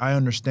 and I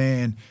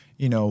understand,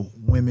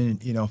 women,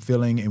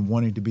 feeling and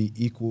wanting to be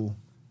equal,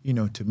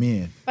 to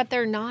men. But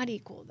they're not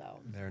equal, though.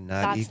 They're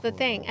not That's equal. the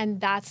thing,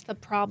 and that's the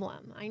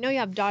problem. I know you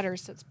have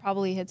daughters, so it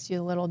probably hits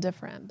you a little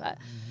different, but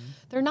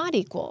they're not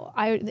equal.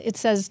 It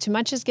says, too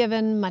much is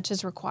given, much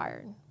is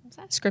required. Is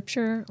that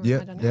scripture?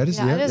 Yeah, I don't know. that is.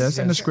 Yeah, that's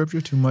in the scripture.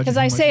 Too much. Because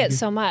I say it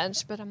so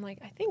much, but I'm like,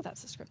 I think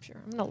that's the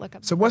scripture. I'm gonna look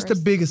up. So, what's the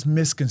biggest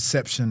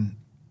misconception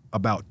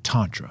about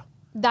Tantra?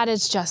 That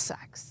it's just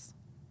sex.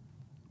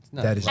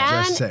 That is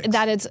just sex.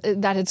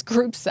 That it's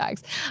group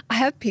sex. I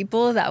have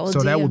people that will.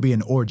 So that would be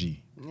an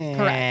orgy.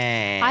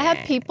 Correct. I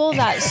have people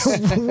that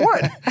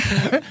what?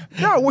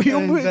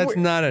 No, that's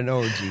not an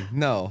orgy.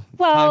 No.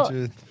 Well,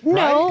 Tantra,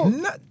 no.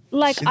 right?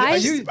 Like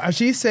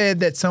she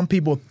said that some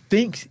people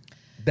think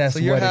that's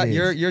what it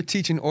is. You're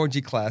teaching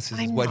orgy classes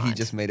is what he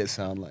just made it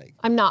sound like.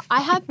 I'm not.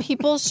 I have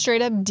people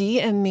straight up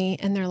DM me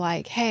and they're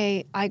like,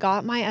 hey, I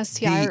got my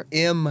STI.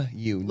 DM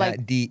you, not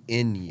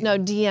DN you. No,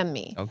 DM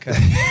me. Okay.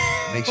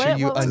 Make sure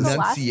you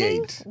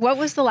enunciate. What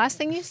was the last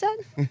thing you said?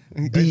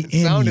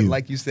 It sounded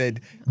like you said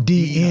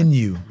DN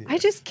you. I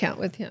just can't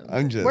with him.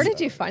 Where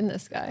did you find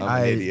this guy?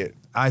 I'm an idiot.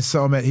 I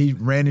saw him he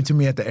ran into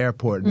me at the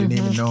airport, didn't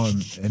even know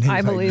him. And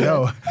I believe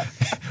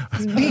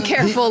it. Be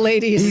careful,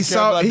 ladies. He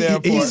saw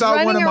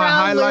one of my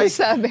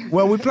highlights.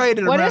 Well, we played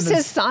it What around is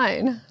his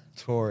sign?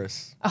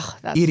 Taurus. Oh,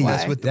 that's Idiot. why.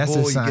 That's what the That's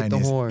bull, a you sign. get the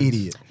Is horns.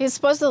 idiot. He's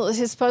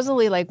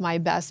supposedly like my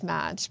best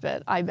match,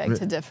 but I beg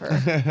to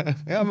differ.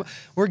 Yeah,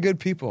 we're good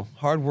people.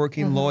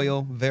 Hardworking,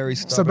 loyal, very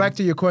stubborn. So back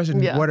to your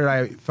question, Yeah. where did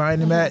I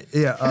find him at?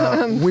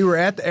 Yeah, we were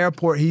at the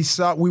airport.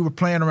 We were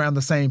playing around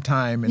the same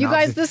time. And You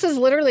guys, obviously- this is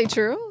literally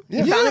true?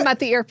 You found him at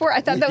the airport?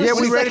 I thought that was Yeah,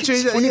 we just read like, it to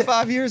you.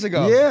 25 years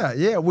ago.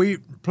 Yeah, we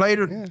played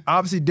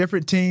obviously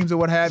different teams or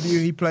what have you.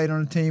 He played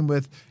on a team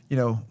with one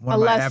a of my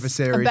less,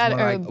 adversaries. a better,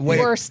 more like,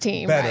 worse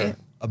team, better. right?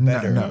 A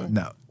better.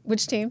 No.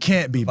 Which team?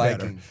 Can't be better.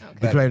 Vikings.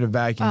 He played the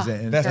Vikings,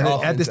 and Best at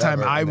offense this time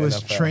ever I in the was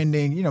NFL.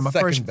 trending. My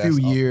Second first best few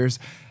offense. years,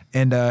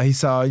 and he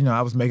saw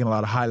I was making a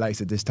lot of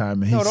highlights at this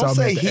time, and he No, saw don't me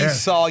say at the he air.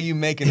 saw you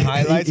making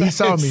highlights. He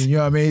saw me, you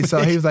know what I mean? So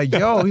he was like,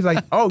 "Yo," he's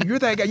like, "Oh, you're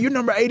that guy. You're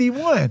number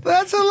 81."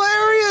 That's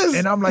hilarious.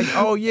 And I'm like,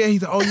 "Oh yeah."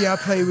 He's like, "Oh yeah, I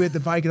played with the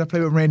Vikings. I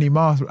played with Randy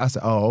Moss." I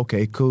said, "Oh,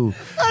 okay, cool."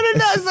 I did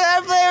not say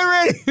I played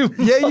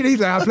already. Yeah, he's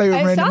like, "I played with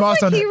It Randy sounds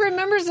Moss like on he the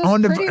remembers us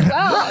on the pretty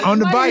well. on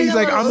the You might Vikings." He's be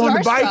a like, "I'm little on the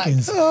starstruck.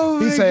 Vikings." Oh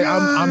he my said,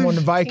 God. "I'm on the I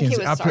think Vikings." he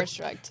was I put-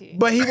 starstruck too.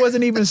 But he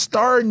wasn't even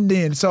starting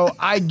then, so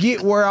I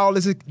get where all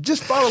this is.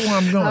 Just follow where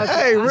I'm going. Okay,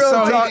 Hey, real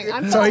so talk.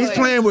 I'm so he's following.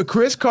 playing with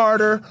Chris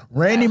Carter,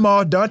 Randy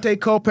Moss, Dante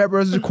Culpepper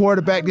as the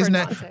quarterback. This and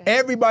that. Dante.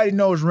 Everybody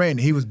knows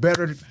Randy. He was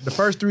better the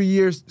first 3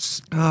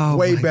 years, Oh,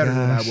 way my better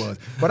gosh. than I was.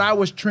 But I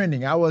was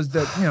trending. I was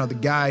the the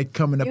guy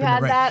coming up You in the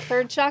had rank. that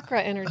third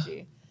chakra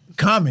energy.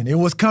 Coming. It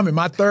was coming.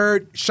 My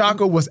third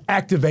chakra was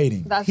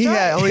activating. That's He right.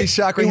 had only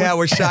chakra he had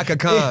was Shaka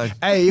Khan.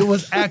 Hey, it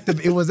was active.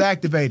 It was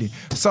activating.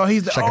 So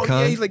he's like, Shaka oh Khan?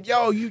 yeah. He's like,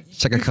 yo, you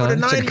Shaka you for the Khan?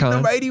 Shaka 90, Khan?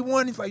 number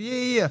 81. He's like,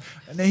 yeah.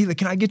 And then he's like,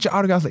 can I get your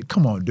autograph? I was like,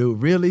 come on,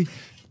 dude, really?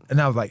 And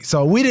I was like,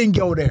 so we didn't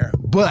go there,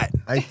 but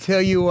I tell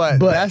you what,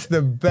 But- that's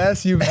the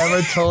best you've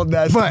ever told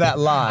that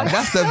lie.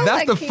 That's the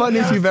like he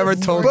funniest knows you've ever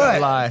this told but that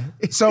lie.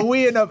 so we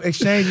ended up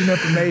exchanging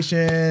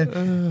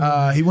information.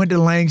 He went to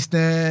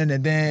Langston,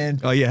 and then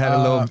Oh, you had a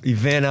little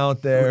event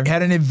out there.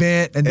 had an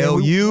event, and then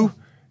LU?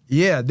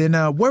 Yeah. Then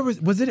where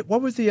was it?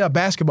 What was the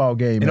basketball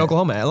game In at?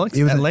 Oklahoma, at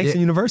Langston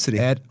University.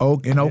 in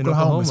Oklahoma.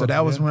 Oklahoma, So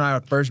that was yeah. when I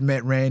first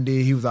met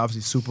Randy. He was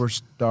obviously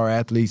superstar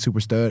athlete,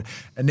 super stud.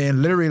 And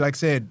then literally, like I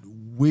said,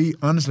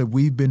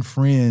 we've been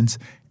friends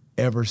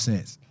ever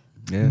since.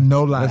 Yeah.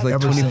 No lie. That's like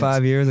ever 25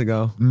 since. years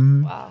ago.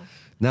 Wow.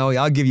 Now,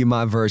 I'll give you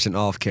my version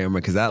off camera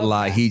because that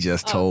lie he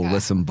just told Okay.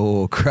 was some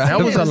bull crap.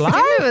 That was a lie?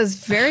 David was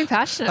very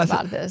passionate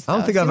about this. I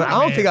don't think though.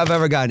 I've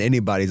ever gotten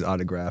anybody's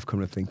autograph. Come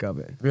to think of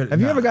it, Really? have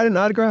you Nah. ever gotten an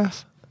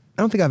autograph?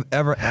 I don't think I've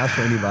ever asked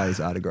for anybody's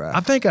autograph. I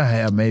think I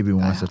have maybe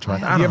once or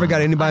twice. Have you ever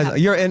got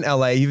anybody's? You're in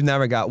LA. You've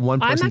never got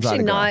one I'm person's actually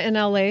autograph. not in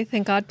LA.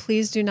 Thank God.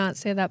 Please do not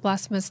say that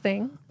blasphemous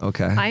thing.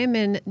 Okay. I am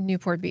in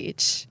Newport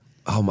Beach.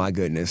 Oh my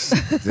goodness!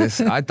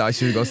 I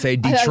thought you were gonna say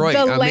Detroit. The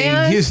I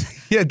land mean,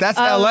 yeah, that's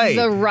Of LA.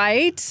 the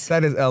right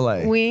That is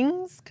LA.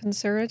 wings,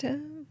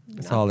 conservative.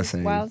 It's not all the this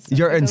same. wild stuff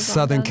You're that in goes on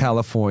Southern down there.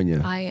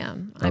 California. I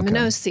am. I'm an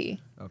Okay. OC.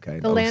 Okay.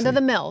 The land of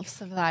OC. the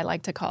MILFs, as I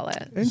like to call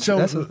it.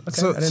 So- I so-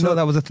 didn't so- know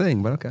that was a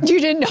thing, but okay.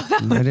 You didn't know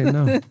that? I didn't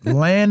know.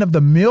 Land of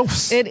the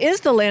MILFs? It is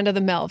the land of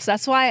the MILFs.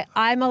 That's why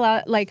I'm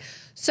allowed,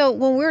 so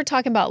when we were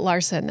talking about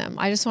Larsa and them,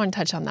 I just want to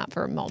touch on that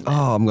for a moment.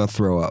 Oh, I'm gonna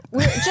throw up.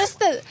 We're just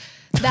that.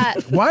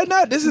 Why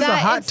not? This is a That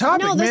hot it's-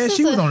 topic, no, this man. is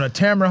She was a- on a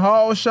Tamara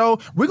Hall show.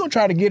 We're going to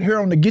try to get her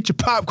on the Get Your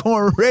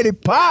Popcorn Ready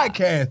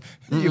podcast.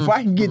 If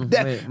I can get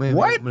that.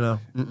 What? No.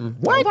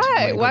 What?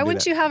 Why? Why do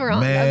wouldn't that. you have her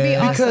on? That'd be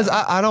Man. awesome. Because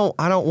I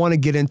don't want to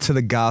get into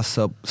the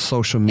gossip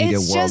social media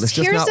it's world. just, It's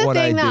just here's not the what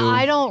I thing do. that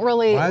I don't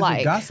really Why is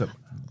like. it gossip?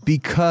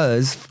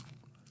 Because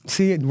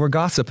see, we're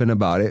gossiping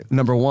about it.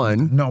 Number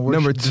one. No, we're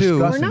number two.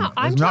 We're discussing. not.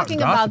 I'm It's not talking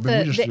about gossiping,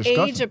 we're just the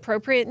discussing. age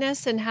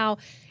appropriateness and how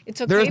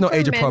it's okay. There is no for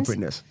age men to-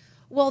 appropriateness.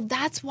 Well,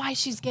 that's why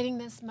she's getting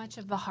this much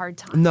of a hard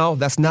time. No,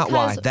 that's not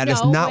why. Because, That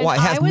is no, not when why. It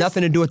has I was-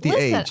 nothing to do with the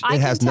listen, age. I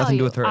It has can tell nothing to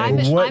do you, with her I'm,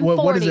 age. I'm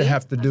What does it 40,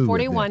 have to do I'm with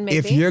 41 it? maybe.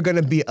 If you're going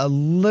to be a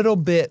little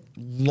bit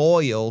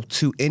loyal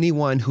to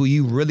anyone who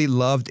you really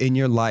loved in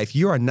your life,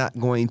 you are not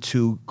going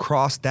to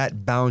cross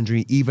that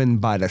boundary even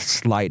by the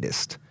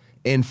slightest.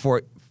 And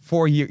for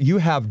you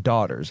have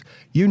daughters.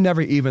 You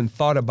never even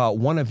thought about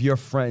one of your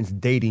friends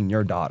dating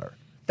your daughter.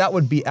 That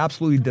would be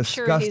absolutely I'm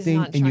disgusting. sure he's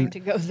not and trying to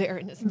go there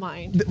in his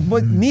mind.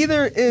 But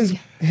neither is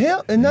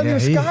him, and neither Yeah,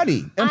 is he-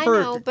 Scotty. And I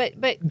know, but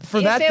for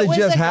if that it to was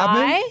just a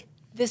happen- guy,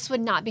 this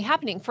would not be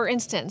happening. For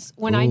instance,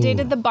 when I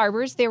dated the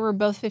Barbers, they were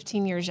both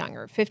 15 years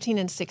younger, 15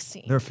 and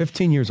 16. they're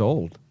 15 years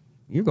old.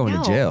 You're going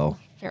to jail.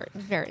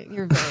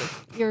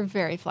 You're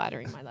very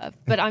flattering, my love.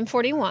 But I'm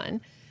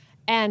 41,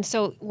 and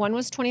so one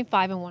was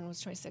 25 and one was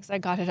 26. I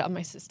got it out of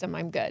my system.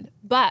 I'm good.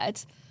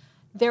 But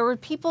there were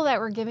people that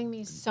were giving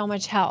me so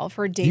much hell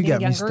for You dating got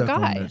me younger stuck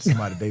on that. guys.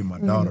 Somebody dating my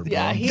daughter, bro.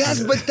 Yeah,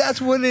 Yes, but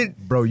that's what it.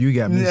 Bro, you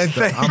got me Yeah,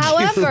 stuck. I'm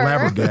However,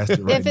 flabbergasted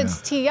right if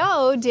it's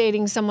T.O.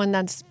 dating someone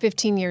that's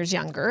 15 years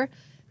younger,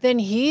 then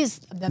he's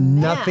the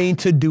man. Nothing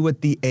to do with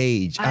the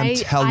age. I'm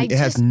telling you, it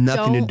has just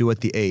nothing to don't- do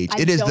with the age.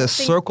 I It is don't the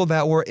think- circle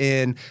that we're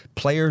in.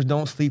 Players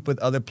don't sleep with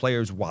other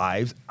players'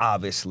 wives,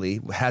 obviously.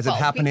 Has it Well,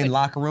 happened we in would-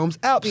 locker rooms?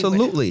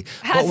 Absolutely.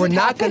 Has But we're it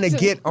not going to happened?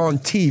 get on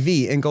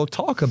TV and go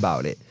talk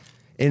about it.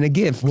 And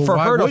again, Well, for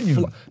why her wouldn't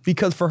you?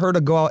 because for her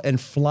to go out and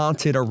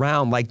flaunt it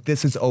around like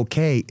this is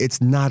okay,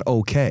 it's not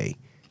okay.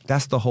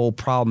 That's the whole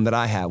problem that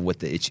I have with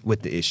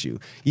the issue.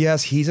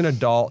 Yes, he's an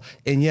adult,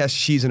 and yes,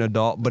 she's an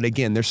adult. But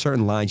again, there's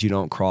certain lines you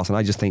don't cross, and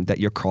I just think that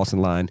you're crossing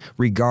the line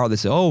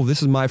regardless. Oh,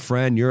 this is my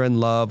friend. You're in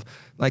love.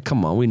 Like,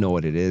 come on, we know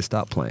what it is.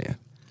 Stop playing.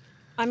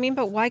 I mean,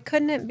 but why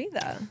couldn't it be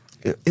that?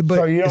 But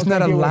So you don't it's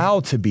not think it was-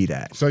 allowed to be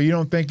that. So you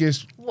don't think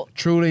it's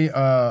truly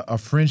a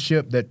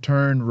friendship that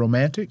turned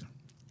romantic?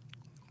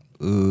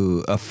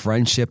 Ooh, a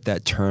friendship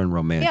that turned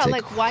romantic. Yeah,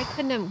 like why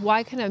couldn't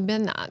it have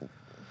been that?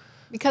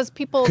 Because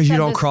people Because you said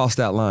don't this- cross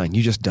that line.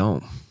 You just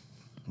don't.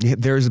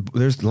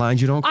 There's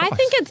lines you don't cross.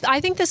 I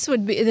think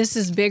this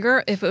is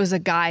bigger if it was a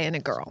guy and a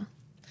girl.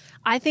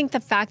 I think the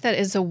fact that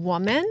it's a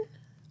woman.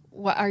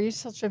 What are you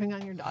still tripping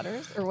on your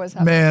daughters or what's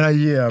happening?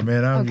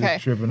 Man, I'm Okay.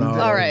 just tripping all All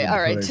over right, the all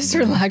right. place, Just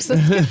man. relax.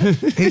 Let's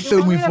get, He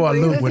threw me for a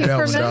loop with that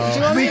one, Do you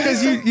dog. want me to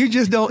Because do some- you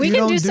just don't. we you can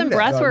don't do some that.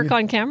 breath work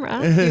on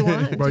camera if you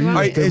want. Bro, Do you you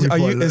want just threw me for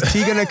a loop. Is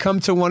T gonna come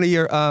to one of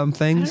your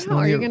things? I don't know.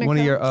 One Are of you your, gonna one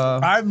of come?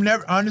 your I've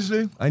never,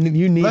 honestly.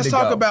 you need Let's to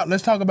talk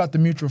go. about the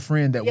mutual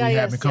friend that Yeah, we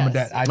have yes, in common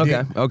yes. that I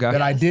Okay, did okay.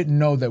 that I didn't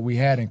know that we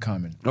had in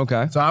common.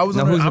 Okay. So I was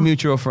now on a- who's a I'm-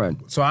 mutual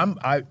friend? So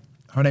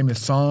her name is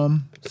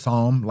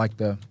Psalm, like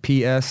the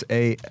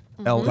PSAL.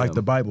 like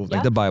the Bible,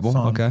 Like the Bible.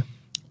 Psalm. Okay.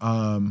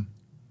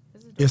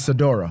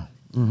 Isadora.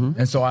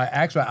 And so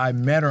I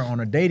met her on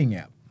a dating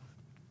app.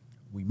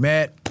 We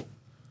met.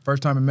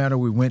 First time I met her,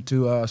 we went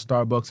to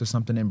Starbucks or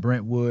something in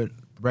Brentwood,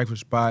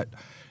 breakfast spot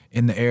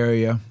in the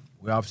area.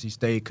 We obviously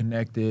stayed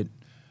connected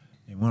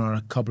and went on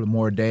a couple of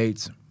more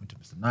dates. Went to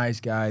some nice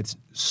guys.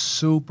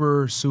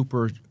 Super,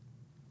 super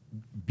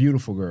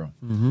beautiful girl.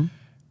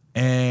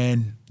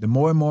 And the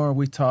more and more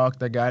we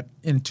talked, I got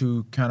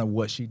into kind of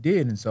what she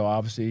did. And so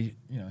obviously,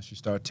 she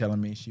started telling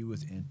me she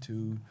was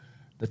into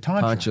the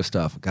Tantra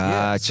stuff. Yeah,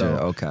 Gotcha. so-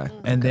 Okay.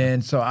 And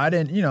then so I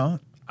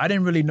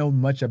didn't really know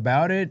much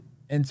about it.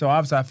 And so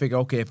obviously I figured,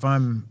 okay, if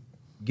I'm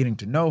getting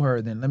to know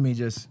her, then let me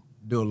just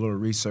do a little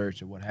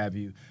research or what have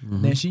you.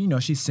 And then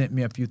she sent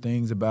me a few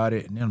things about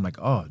it, and then I'm like,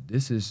 oh,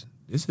 this is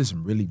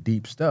some really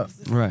deep stuff.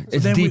 Right. So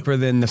It's then deeper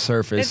than the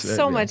surface. It's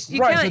so yeah. much.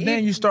 You Right, can't, so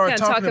then you start can't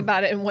talking talk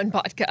about it in one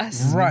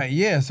podcast. Right,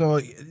 yeah. So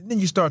then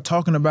you start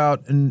talking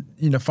about and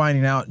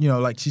finding out,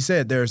 like she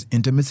said, there's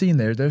intimacy and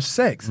there's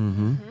sex.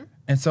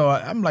 And so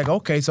I'm like,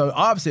 okay, so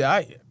obviously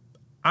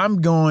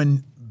I'm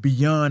going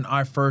beyond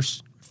our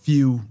first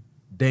few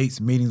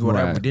dates, meetings,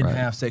 whatever. Right, We didn't right.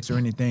 have sex or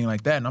anything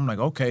like that. And I'm like,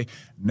 okay,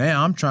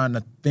 now I'm trying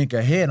to think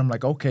ahead. I'm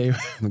like, okay.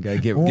 You gotta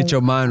get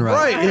your mind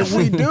right. Right, if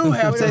we do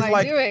have What sex, am I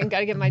like, doing? Got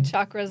to get my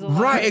chakras aligned.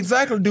 right,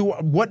 exactly.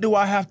 What do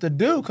I have to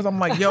do? Because I'm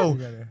like, yo,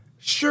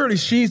 surely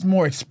she's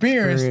more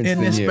experienced in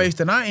Experienced this than you. space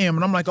than I am.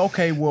 And I'm like,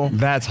 okay, well,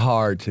 That's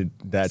hard to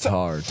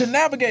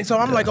navigate. So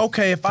I'm like,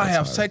 okay, if I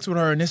have sex with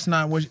her and it's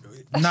not what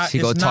She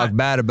gonna talk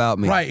bad about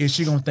me. Right, is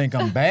she gonna think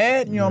I'm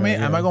bad? You know what I mean?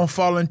 Am I gonna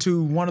fall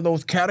into one of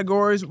those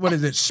categories? What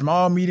is it?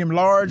 Small, medium,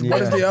 large?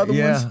 What is the other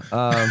ones?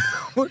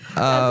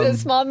 That's it.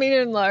 Small,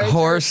 medium, large.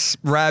 Horse,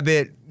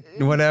 rabbit,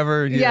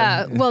 whatever.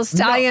 Yeah. Well,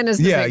 stallion is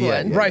the Yeah, big yeah,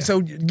 one. yeah. Right,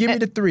 so give me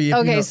the three. If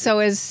Okay, you know. so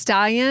is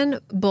stallion,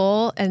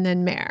 bull, and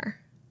then mare.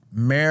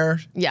 Mare,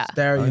 Yeah. I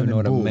stallion, don't know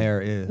what and a bull.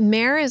 mayor is.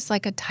 Mare is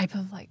like a type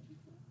of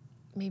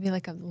maybe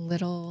like a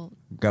little.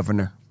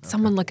 Governor.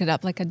 Someone look it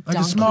up, like a Like donkey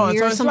a small, so or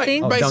it's like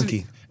something. basically-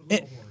 donkey.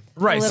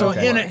 Right, A so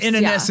little in horse, an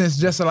yeah. essence,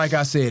 just like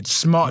I said,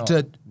 small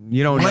to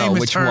You don't know layman's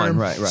which term, one.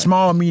 Right.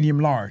 Small, medium,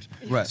 large.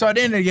 Right. So at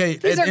the end of the day,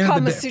 These at the are end of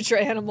Kama the day- Sutra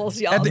animals,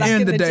 y'all. at the back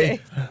end in of the day,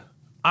 day.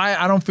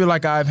 I don't feel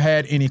like I've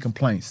had any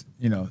complaints,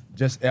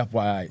 just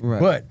FYI. Right.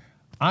 But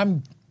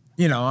I'm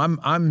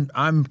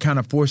kind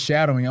of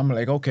foreshadowing. I'm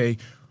like, okay,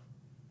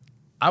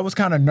 I was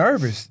kind of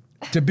nervous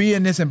to be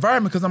in this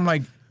environment because I'm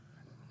like,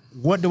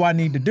 what do I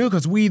need to do?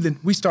 Because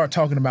we start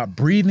talking about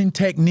breathing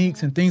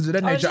techniques and things of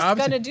that I was nature. just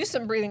going to do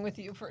some breathing with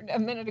you for a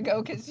minute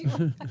ago because you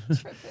were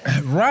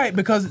tripping. Right,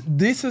 because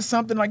this is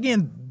something,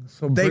 again,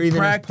 they breathing is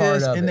practice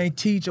part of and it. they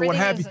teach or what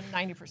Breathing have you.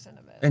 is 90%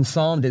 of it.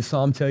 And did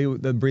Psalm tell you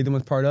the breathing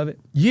was part of it?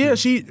 Yeah,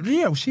 she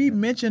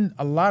mentioned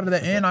a lot of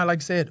that, and I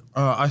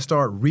I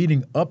started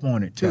reading up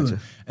on it too. Gotcha.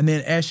 And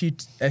then as she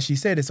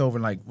said, it's over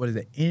what is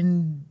it?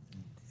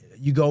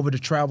 You go over to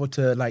travel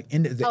to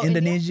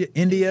Indonesia,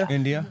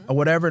 India, or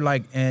whatever.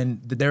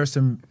 And there's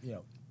some,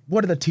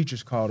 what are the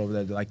teachers called over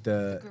there? Like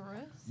the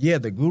Gurus? Yeah,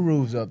 the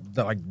gurus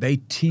they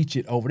teach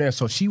it over there.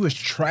 So she was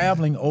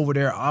traveling over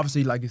there,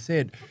 obviously, like you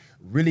said,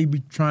 really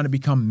trying to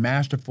become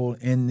masterful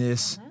in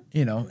this,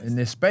 in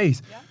this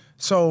space. Yeah.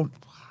 So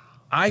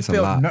I That's a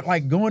felt lot.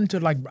 like going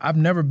to I've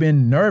never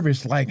been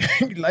nervous like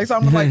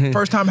something like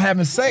first time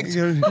having sex.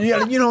 You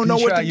don't know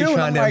what to do. You're And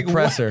trying I'm to like,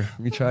 impress what? her.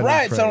 You try to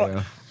Right. impress So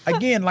her.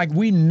 again,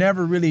 we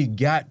never really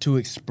got to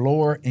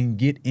explore and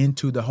get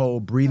into the whole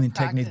breathing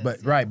techniques,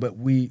 but practice, but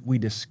we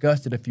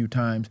discussed it a few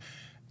times.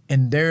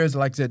 And there's,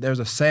 like I said, there's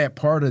a sad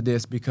part of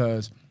this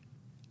because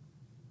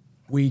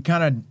we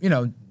kind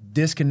of,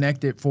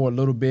 disconnected for a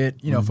little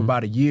bit, for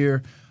about a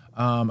year.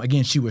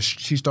 Again,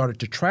 she started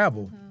to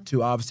travel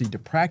to obviously to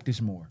practice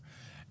more.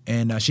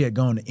 And she had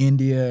gone to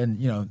India and,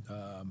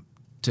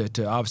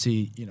 to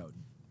obviously,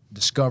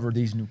 discover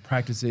these new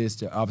practices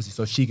to obviously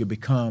so she could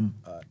become,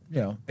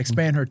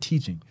 expand her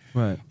teaching.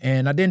 Right.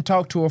 And I didn't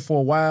talk to her for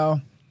a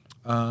while.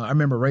 I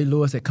remember Ray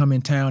Lewis had come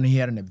in town and he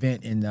had an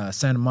event in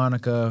Santa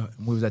Monica.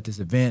 We was at this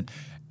event.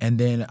 And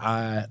then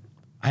I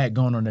had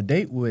gone on a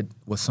date with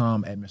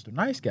some at Mr.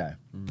 Nice Guy.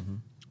 Mm-hmm.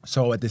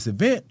 So at this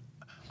event,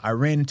 I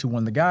ran into one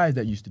of the guys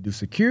that used to do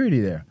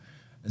security there.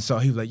 And so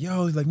he was like,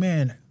 he's like,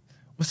 man,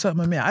 what's up,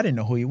 my man? I didn't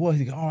know who he was.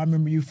 He goes, I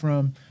remember you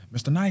from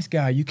Mr. Nice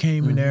Guy. You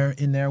came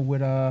in there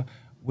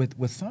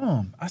with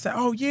some. I said,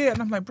 oh yeah.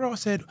 And I'm like, bro, I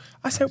said,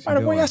 by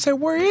the way, I said,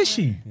 where is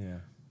she? Yeah.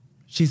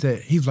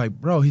 He was like,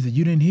 bro, he said,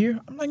 you didn't hear?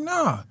 I'm like,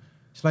 nah.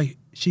 She's like,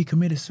 she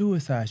committed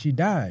suicide. She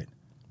died.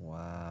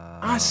 Wow.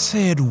 I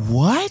said,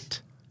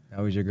 what? That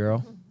was your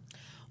girl?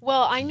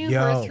 Well, I knew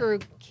her through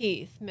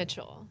Keith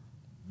Mitchell.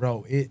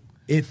 Bro,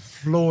 it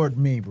floored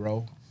me,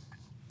 bro.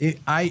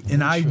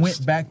 I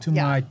went back to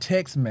my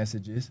text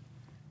messages,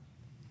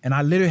 and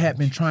I literally had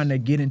been trying to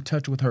get in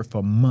touch with her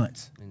for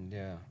months.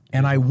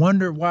 And I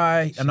wondered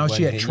why. I know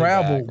she had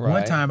traveled.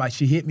 One time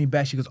she hit me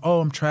back. She goes, oh,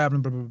 I'm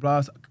traveling, blah, blah, blah.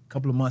 A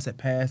couple of months had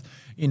passed,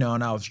 and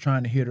I was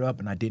trying to hit her up,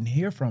 and I didn't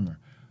hear from her.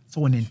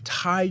 So an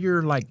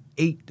entire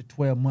 8 to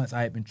 12 months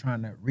I had been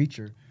trying to reach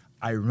her.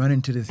 I run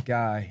into this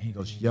guy. He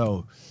goes,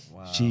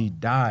 she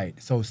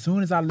died. So as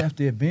soon as I left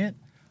the event,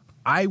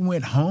 I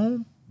went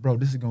home. Bro,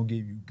 this is going to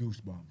give you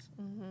goosebumps.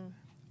 Mm-hmm.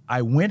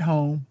 I went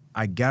home.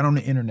 I got on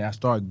the internet. I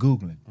started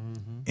Googling.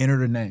 Mm-hmm.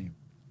 Entered her name.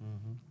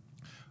 Mm-hmm.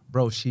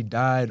 Bro, she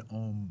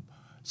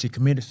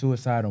committed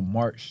suicide on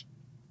March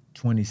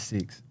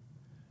 26th.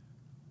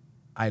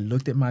 I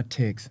looked at my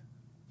text.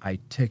 I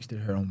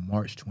texted her on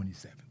March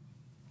 27th.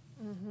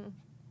 Mm-hmm.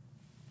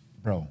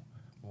 Bro,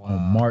 on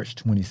March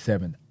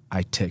 27th,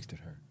 I texted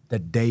her the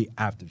day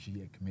after she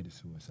had committed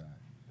suicide.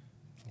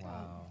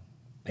 Wow.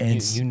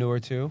 And you knew her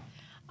too?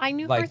 I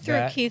knew her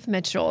through Keith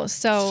Mitchell.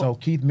 So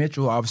Keith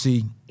Mitchell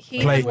obviously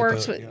played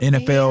with the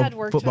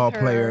NFL football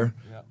player,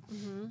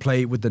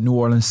 played with the New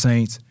Orleans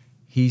Saints.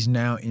 He's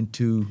now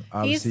into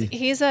obviously.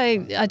 He's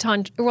a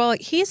Tantra. Well,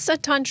 he's a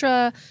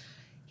Tantra.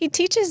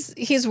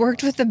 He's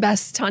worked with the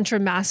best Tantra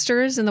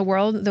masters in the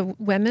world, the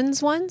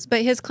women's ones,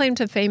 but his claim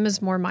to fame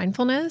is more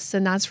mindfulness,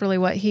 and that's really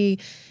what he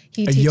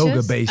teaches.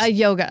 Yoga-based.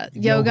 Yoga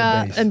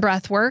and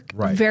breath work.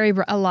 Right.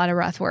 A lot of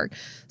breath work.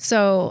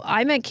 So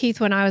I met Keith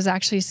when I was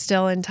actually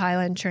still in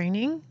Thailand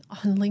training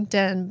on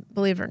LinkedIn,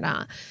 believe it or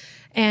not.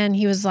 And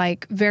he was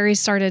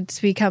started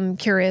to become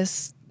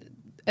curious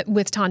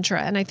with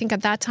Tantra. And I think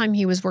at that time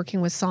he was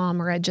working with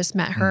Sam or had just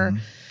met her.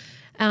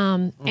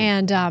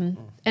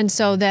 And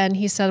so then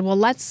he said, well,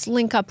 let's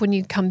link up when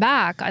you come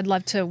back. I'd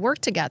love to work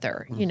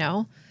together,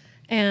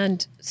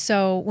 And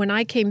so when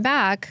I came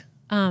back,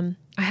 I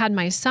had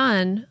my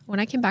son. When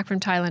I came back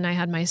from Thailand, I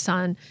had my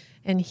son,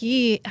 and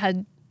he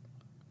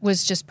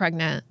was just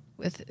pregnant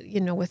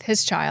with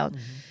his child.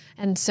 Mm-hmm.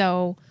 And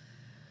so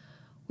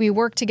we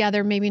worked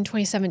together maybe in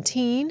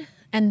 2017.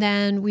 And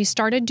then we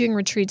started doing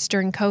retreats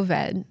during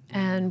COVID,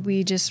 and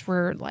we just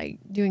were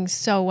doing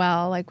so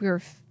well. We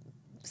were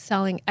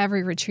selling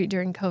every retreat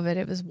during COVID.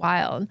 It was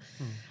wild.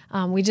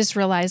 We just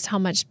realized how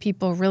much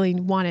people really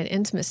wanted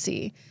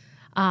intimacy.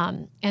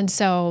 And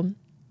so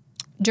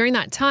during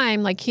that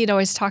time, he'd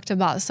always talked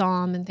about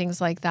Psalm and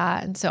things like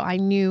that. And so I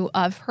knew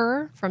of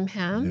her from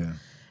him. Yeah.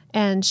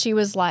 And she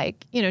was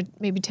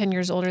maybe 10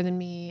 years older than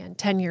me, and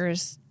 10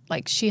 years,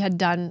 she had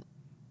done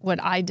what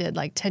I did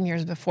 10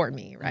 years before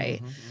me, right?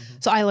 Mm-hmm, mm-hmm.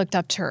 So I looked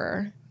up to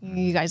her.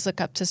 You guys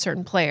look up to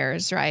certain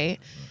players, right?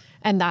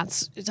 And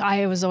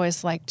I was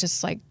always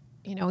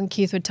and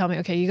Keith would tell me,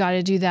 okay, you got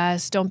to do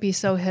this. Don't be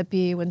so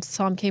hippie. When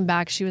Psalm came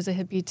back, she was a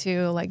hippie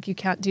too. You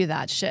can't do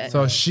that shit.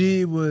 So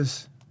she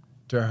was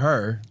to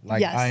her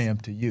yes. I am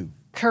to you.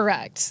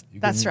 Correct.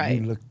 That's right.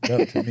 You looked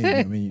up to me.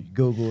 I mean, you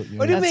Google it.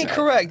 What do you mean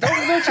correct?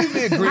 Don't you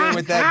be agreeing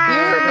with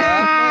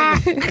that.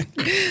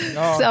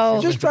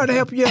 So just trying to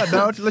help you out,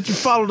 dog. To let you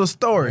follow the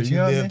story. You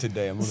live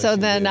today. I'm so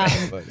then,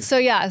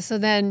 so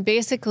then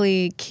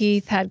basically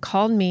Keith had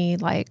called me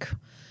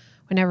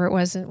whenever it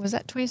was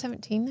that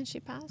 2017 that she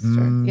passed?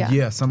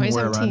 Yeah,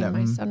 somewhere around that.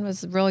 My son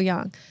was real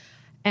young.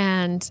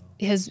 And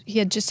he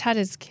had just had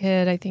his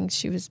kid. I think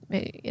she was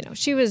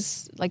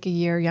a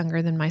year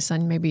younger than my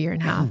son, maybe a year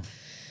and a half.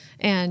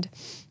 And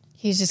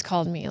he's just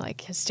called me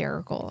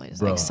hysterical.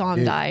 He's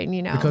Psalm died,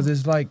 Because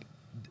it's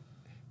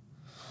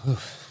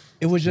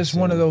it was just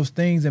one of those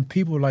things, and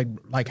people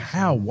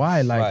how,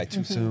 why, right,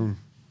 too soon.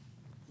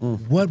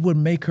 What would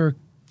make her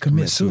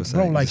commit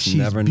suicide? Bro,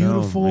 she's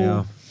beautiful.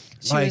 Yeah.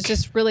 She was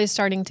just really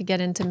starting to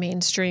get into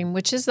mainstream,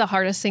 which is the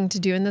hardest thing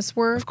to do in this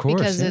work, of course,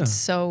 because it's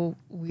so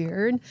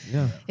weird.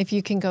 Yeah. If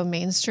you can go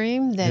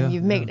mainstream, then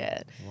you've made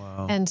it.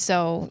 Wow. And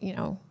so,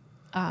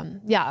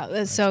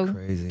 so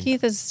crazy.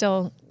 Keith is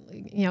still,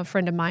 a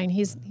friend of mine.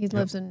 He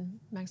lives in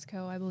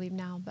Mexico, I believe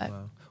now. But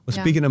well,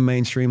 speaking of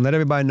mainstream, let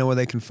everybody know where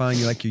they can find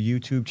you, your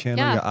YouTube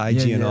channel, your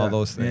IG, and all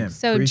those things. Man,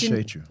 so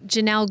appreciate you.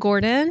 Jennelle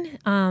Gordon,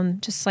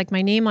 just like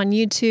my name on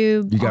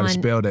YouTube. You got to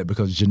spell that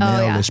because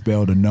Jennelle is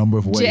spelled a number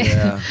of ways.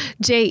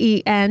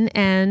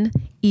 Jennelle,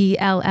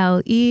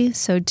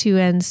 so 2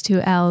 N's,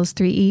 2 L's,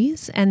 3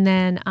 E's. And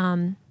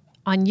then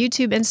on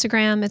YouTube,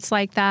 Instagram, it's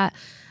like that.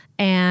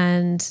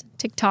 And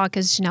TikTok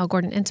is Jennelle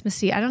Gordon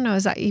Intimacy. I don't know,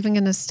 is that even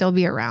going to still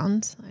be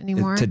around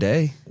anymore?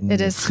 Today.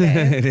 It is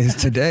today. It is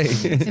today.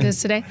 It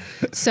is today.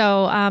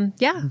 So,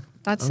 yeah,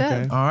 that's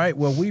it. All right.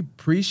 Well, we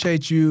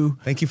appreciate you.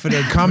 Thank you for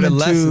the coming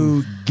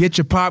lesson. to Get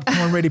Your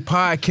Popcorn Ready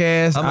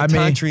podcast. I'm a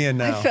Tantrian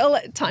now. I feel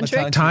like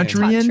tantric.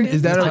 Tantrian?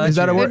 Is that a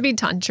It word? would be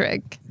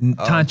tantric.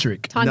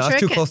 Tantric. No, it's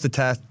too Tantric. close to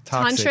toxic.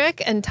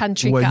 Tantric and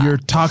tantrika. Well, you're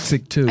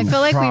toxic too. I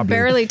feel like probably. we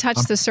barely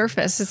touched the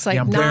surface. It's like,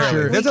 Yeah, I'm no, pretty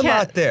sure. we There's a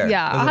can't- lot there.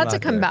 Yeah, There's I'll a have to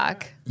lot come there.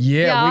 back.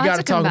 Yeah, I'll we have got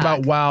to talk come about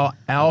back. why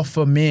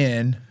alpha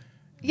men.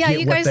 Yeah, get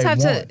you what guys they have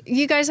want. to.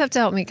 You guys have to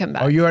help me come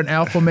back. Oh, you're an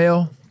alpha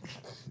male?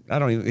 I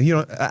don't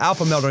even,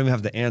 alpha male don't even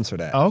have to answer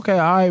that. Okay,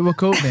 all right, well,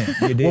 cool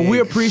then. Well, we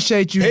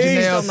appreciate you,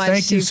 Jennelle. So much,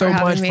 Thank you Steve, so for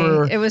much having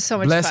for me. It was so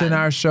much blessing fun.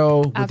 our show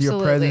with your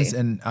Absolutely. presence,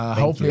 and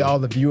hopefully all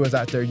the viewers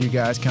out there, you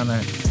guys kind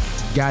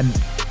of got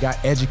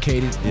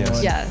educated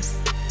on Yes.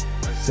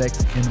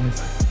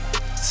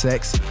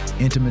 sex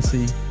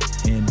intimacy,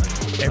 and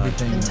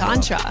everything. And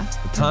Tantra.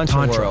 The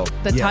Tantra world.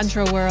 The Yes.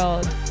 Tantra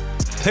world.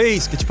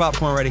 Peace. Get your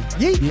popcorn ready.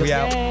 We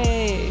out.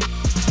 Yay.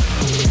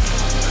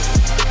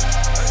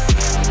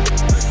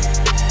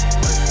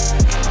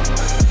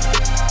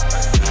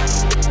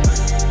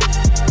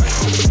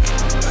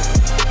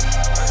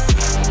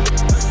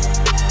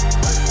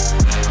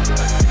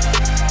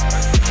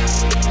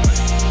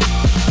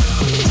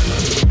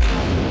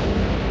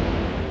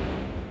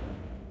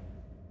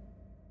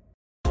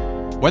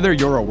 Whether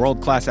you're a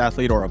world-class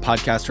athlete or a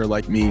podcaster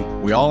like me,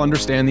 we all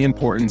understand the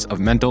importance of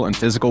mental and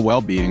physical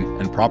well-being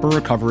and proper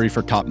recovery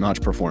for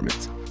top-notch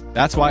performance.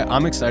 That's why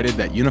I'm excited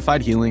that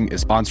Unified Healing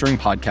is sponsoring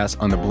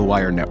podcasts on the Blue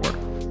Wire Network.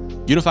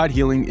 Unified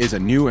Healing is a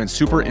new and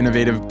super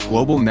innovative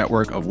global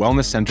network of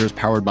wellness centers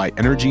powered by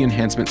Energy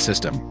Enhancement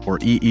System, or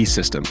EE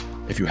System.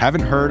 If you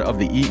haven't heard of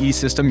the EE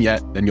System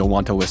yet, then you'll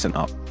want to listen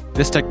up.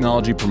 This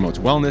technology promotes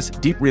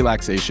wellness, deep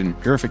relaxation,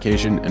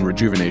 purification, and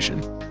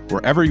rejuvenation.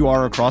 Wherever you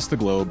are across the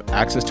globe,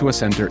 access to a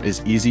center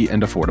is easy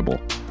and affordable.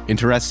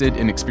 Interested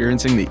in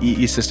experiencing the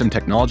EE System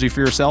technology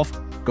for yourself?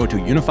 Go to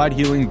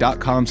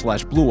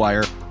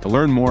unifiedhealing.com/bluewire to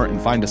learn more and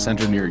find a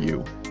center near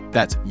you.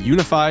 That's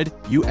unified,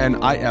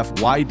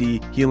 UNIFYD,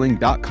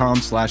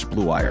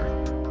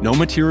 healing.com/bluewire. No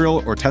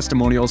material or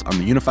testimonials on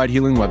the Unified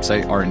Healing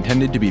website are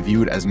intended to be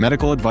viewed as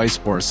medical advice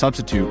or a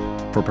substitute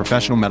for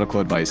professional medical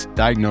advice,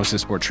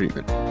 diagnosis, or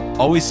treatment.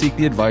 Always seek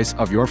the advice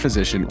of your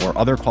physician or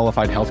other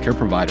qualified healthcare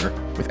provider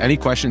with any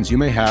questions you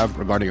may have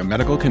regarding a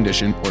medical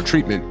condition or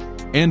treatment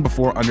and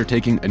before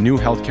undertaking a new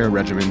healthcare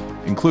regimen,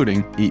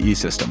 including EE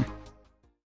System.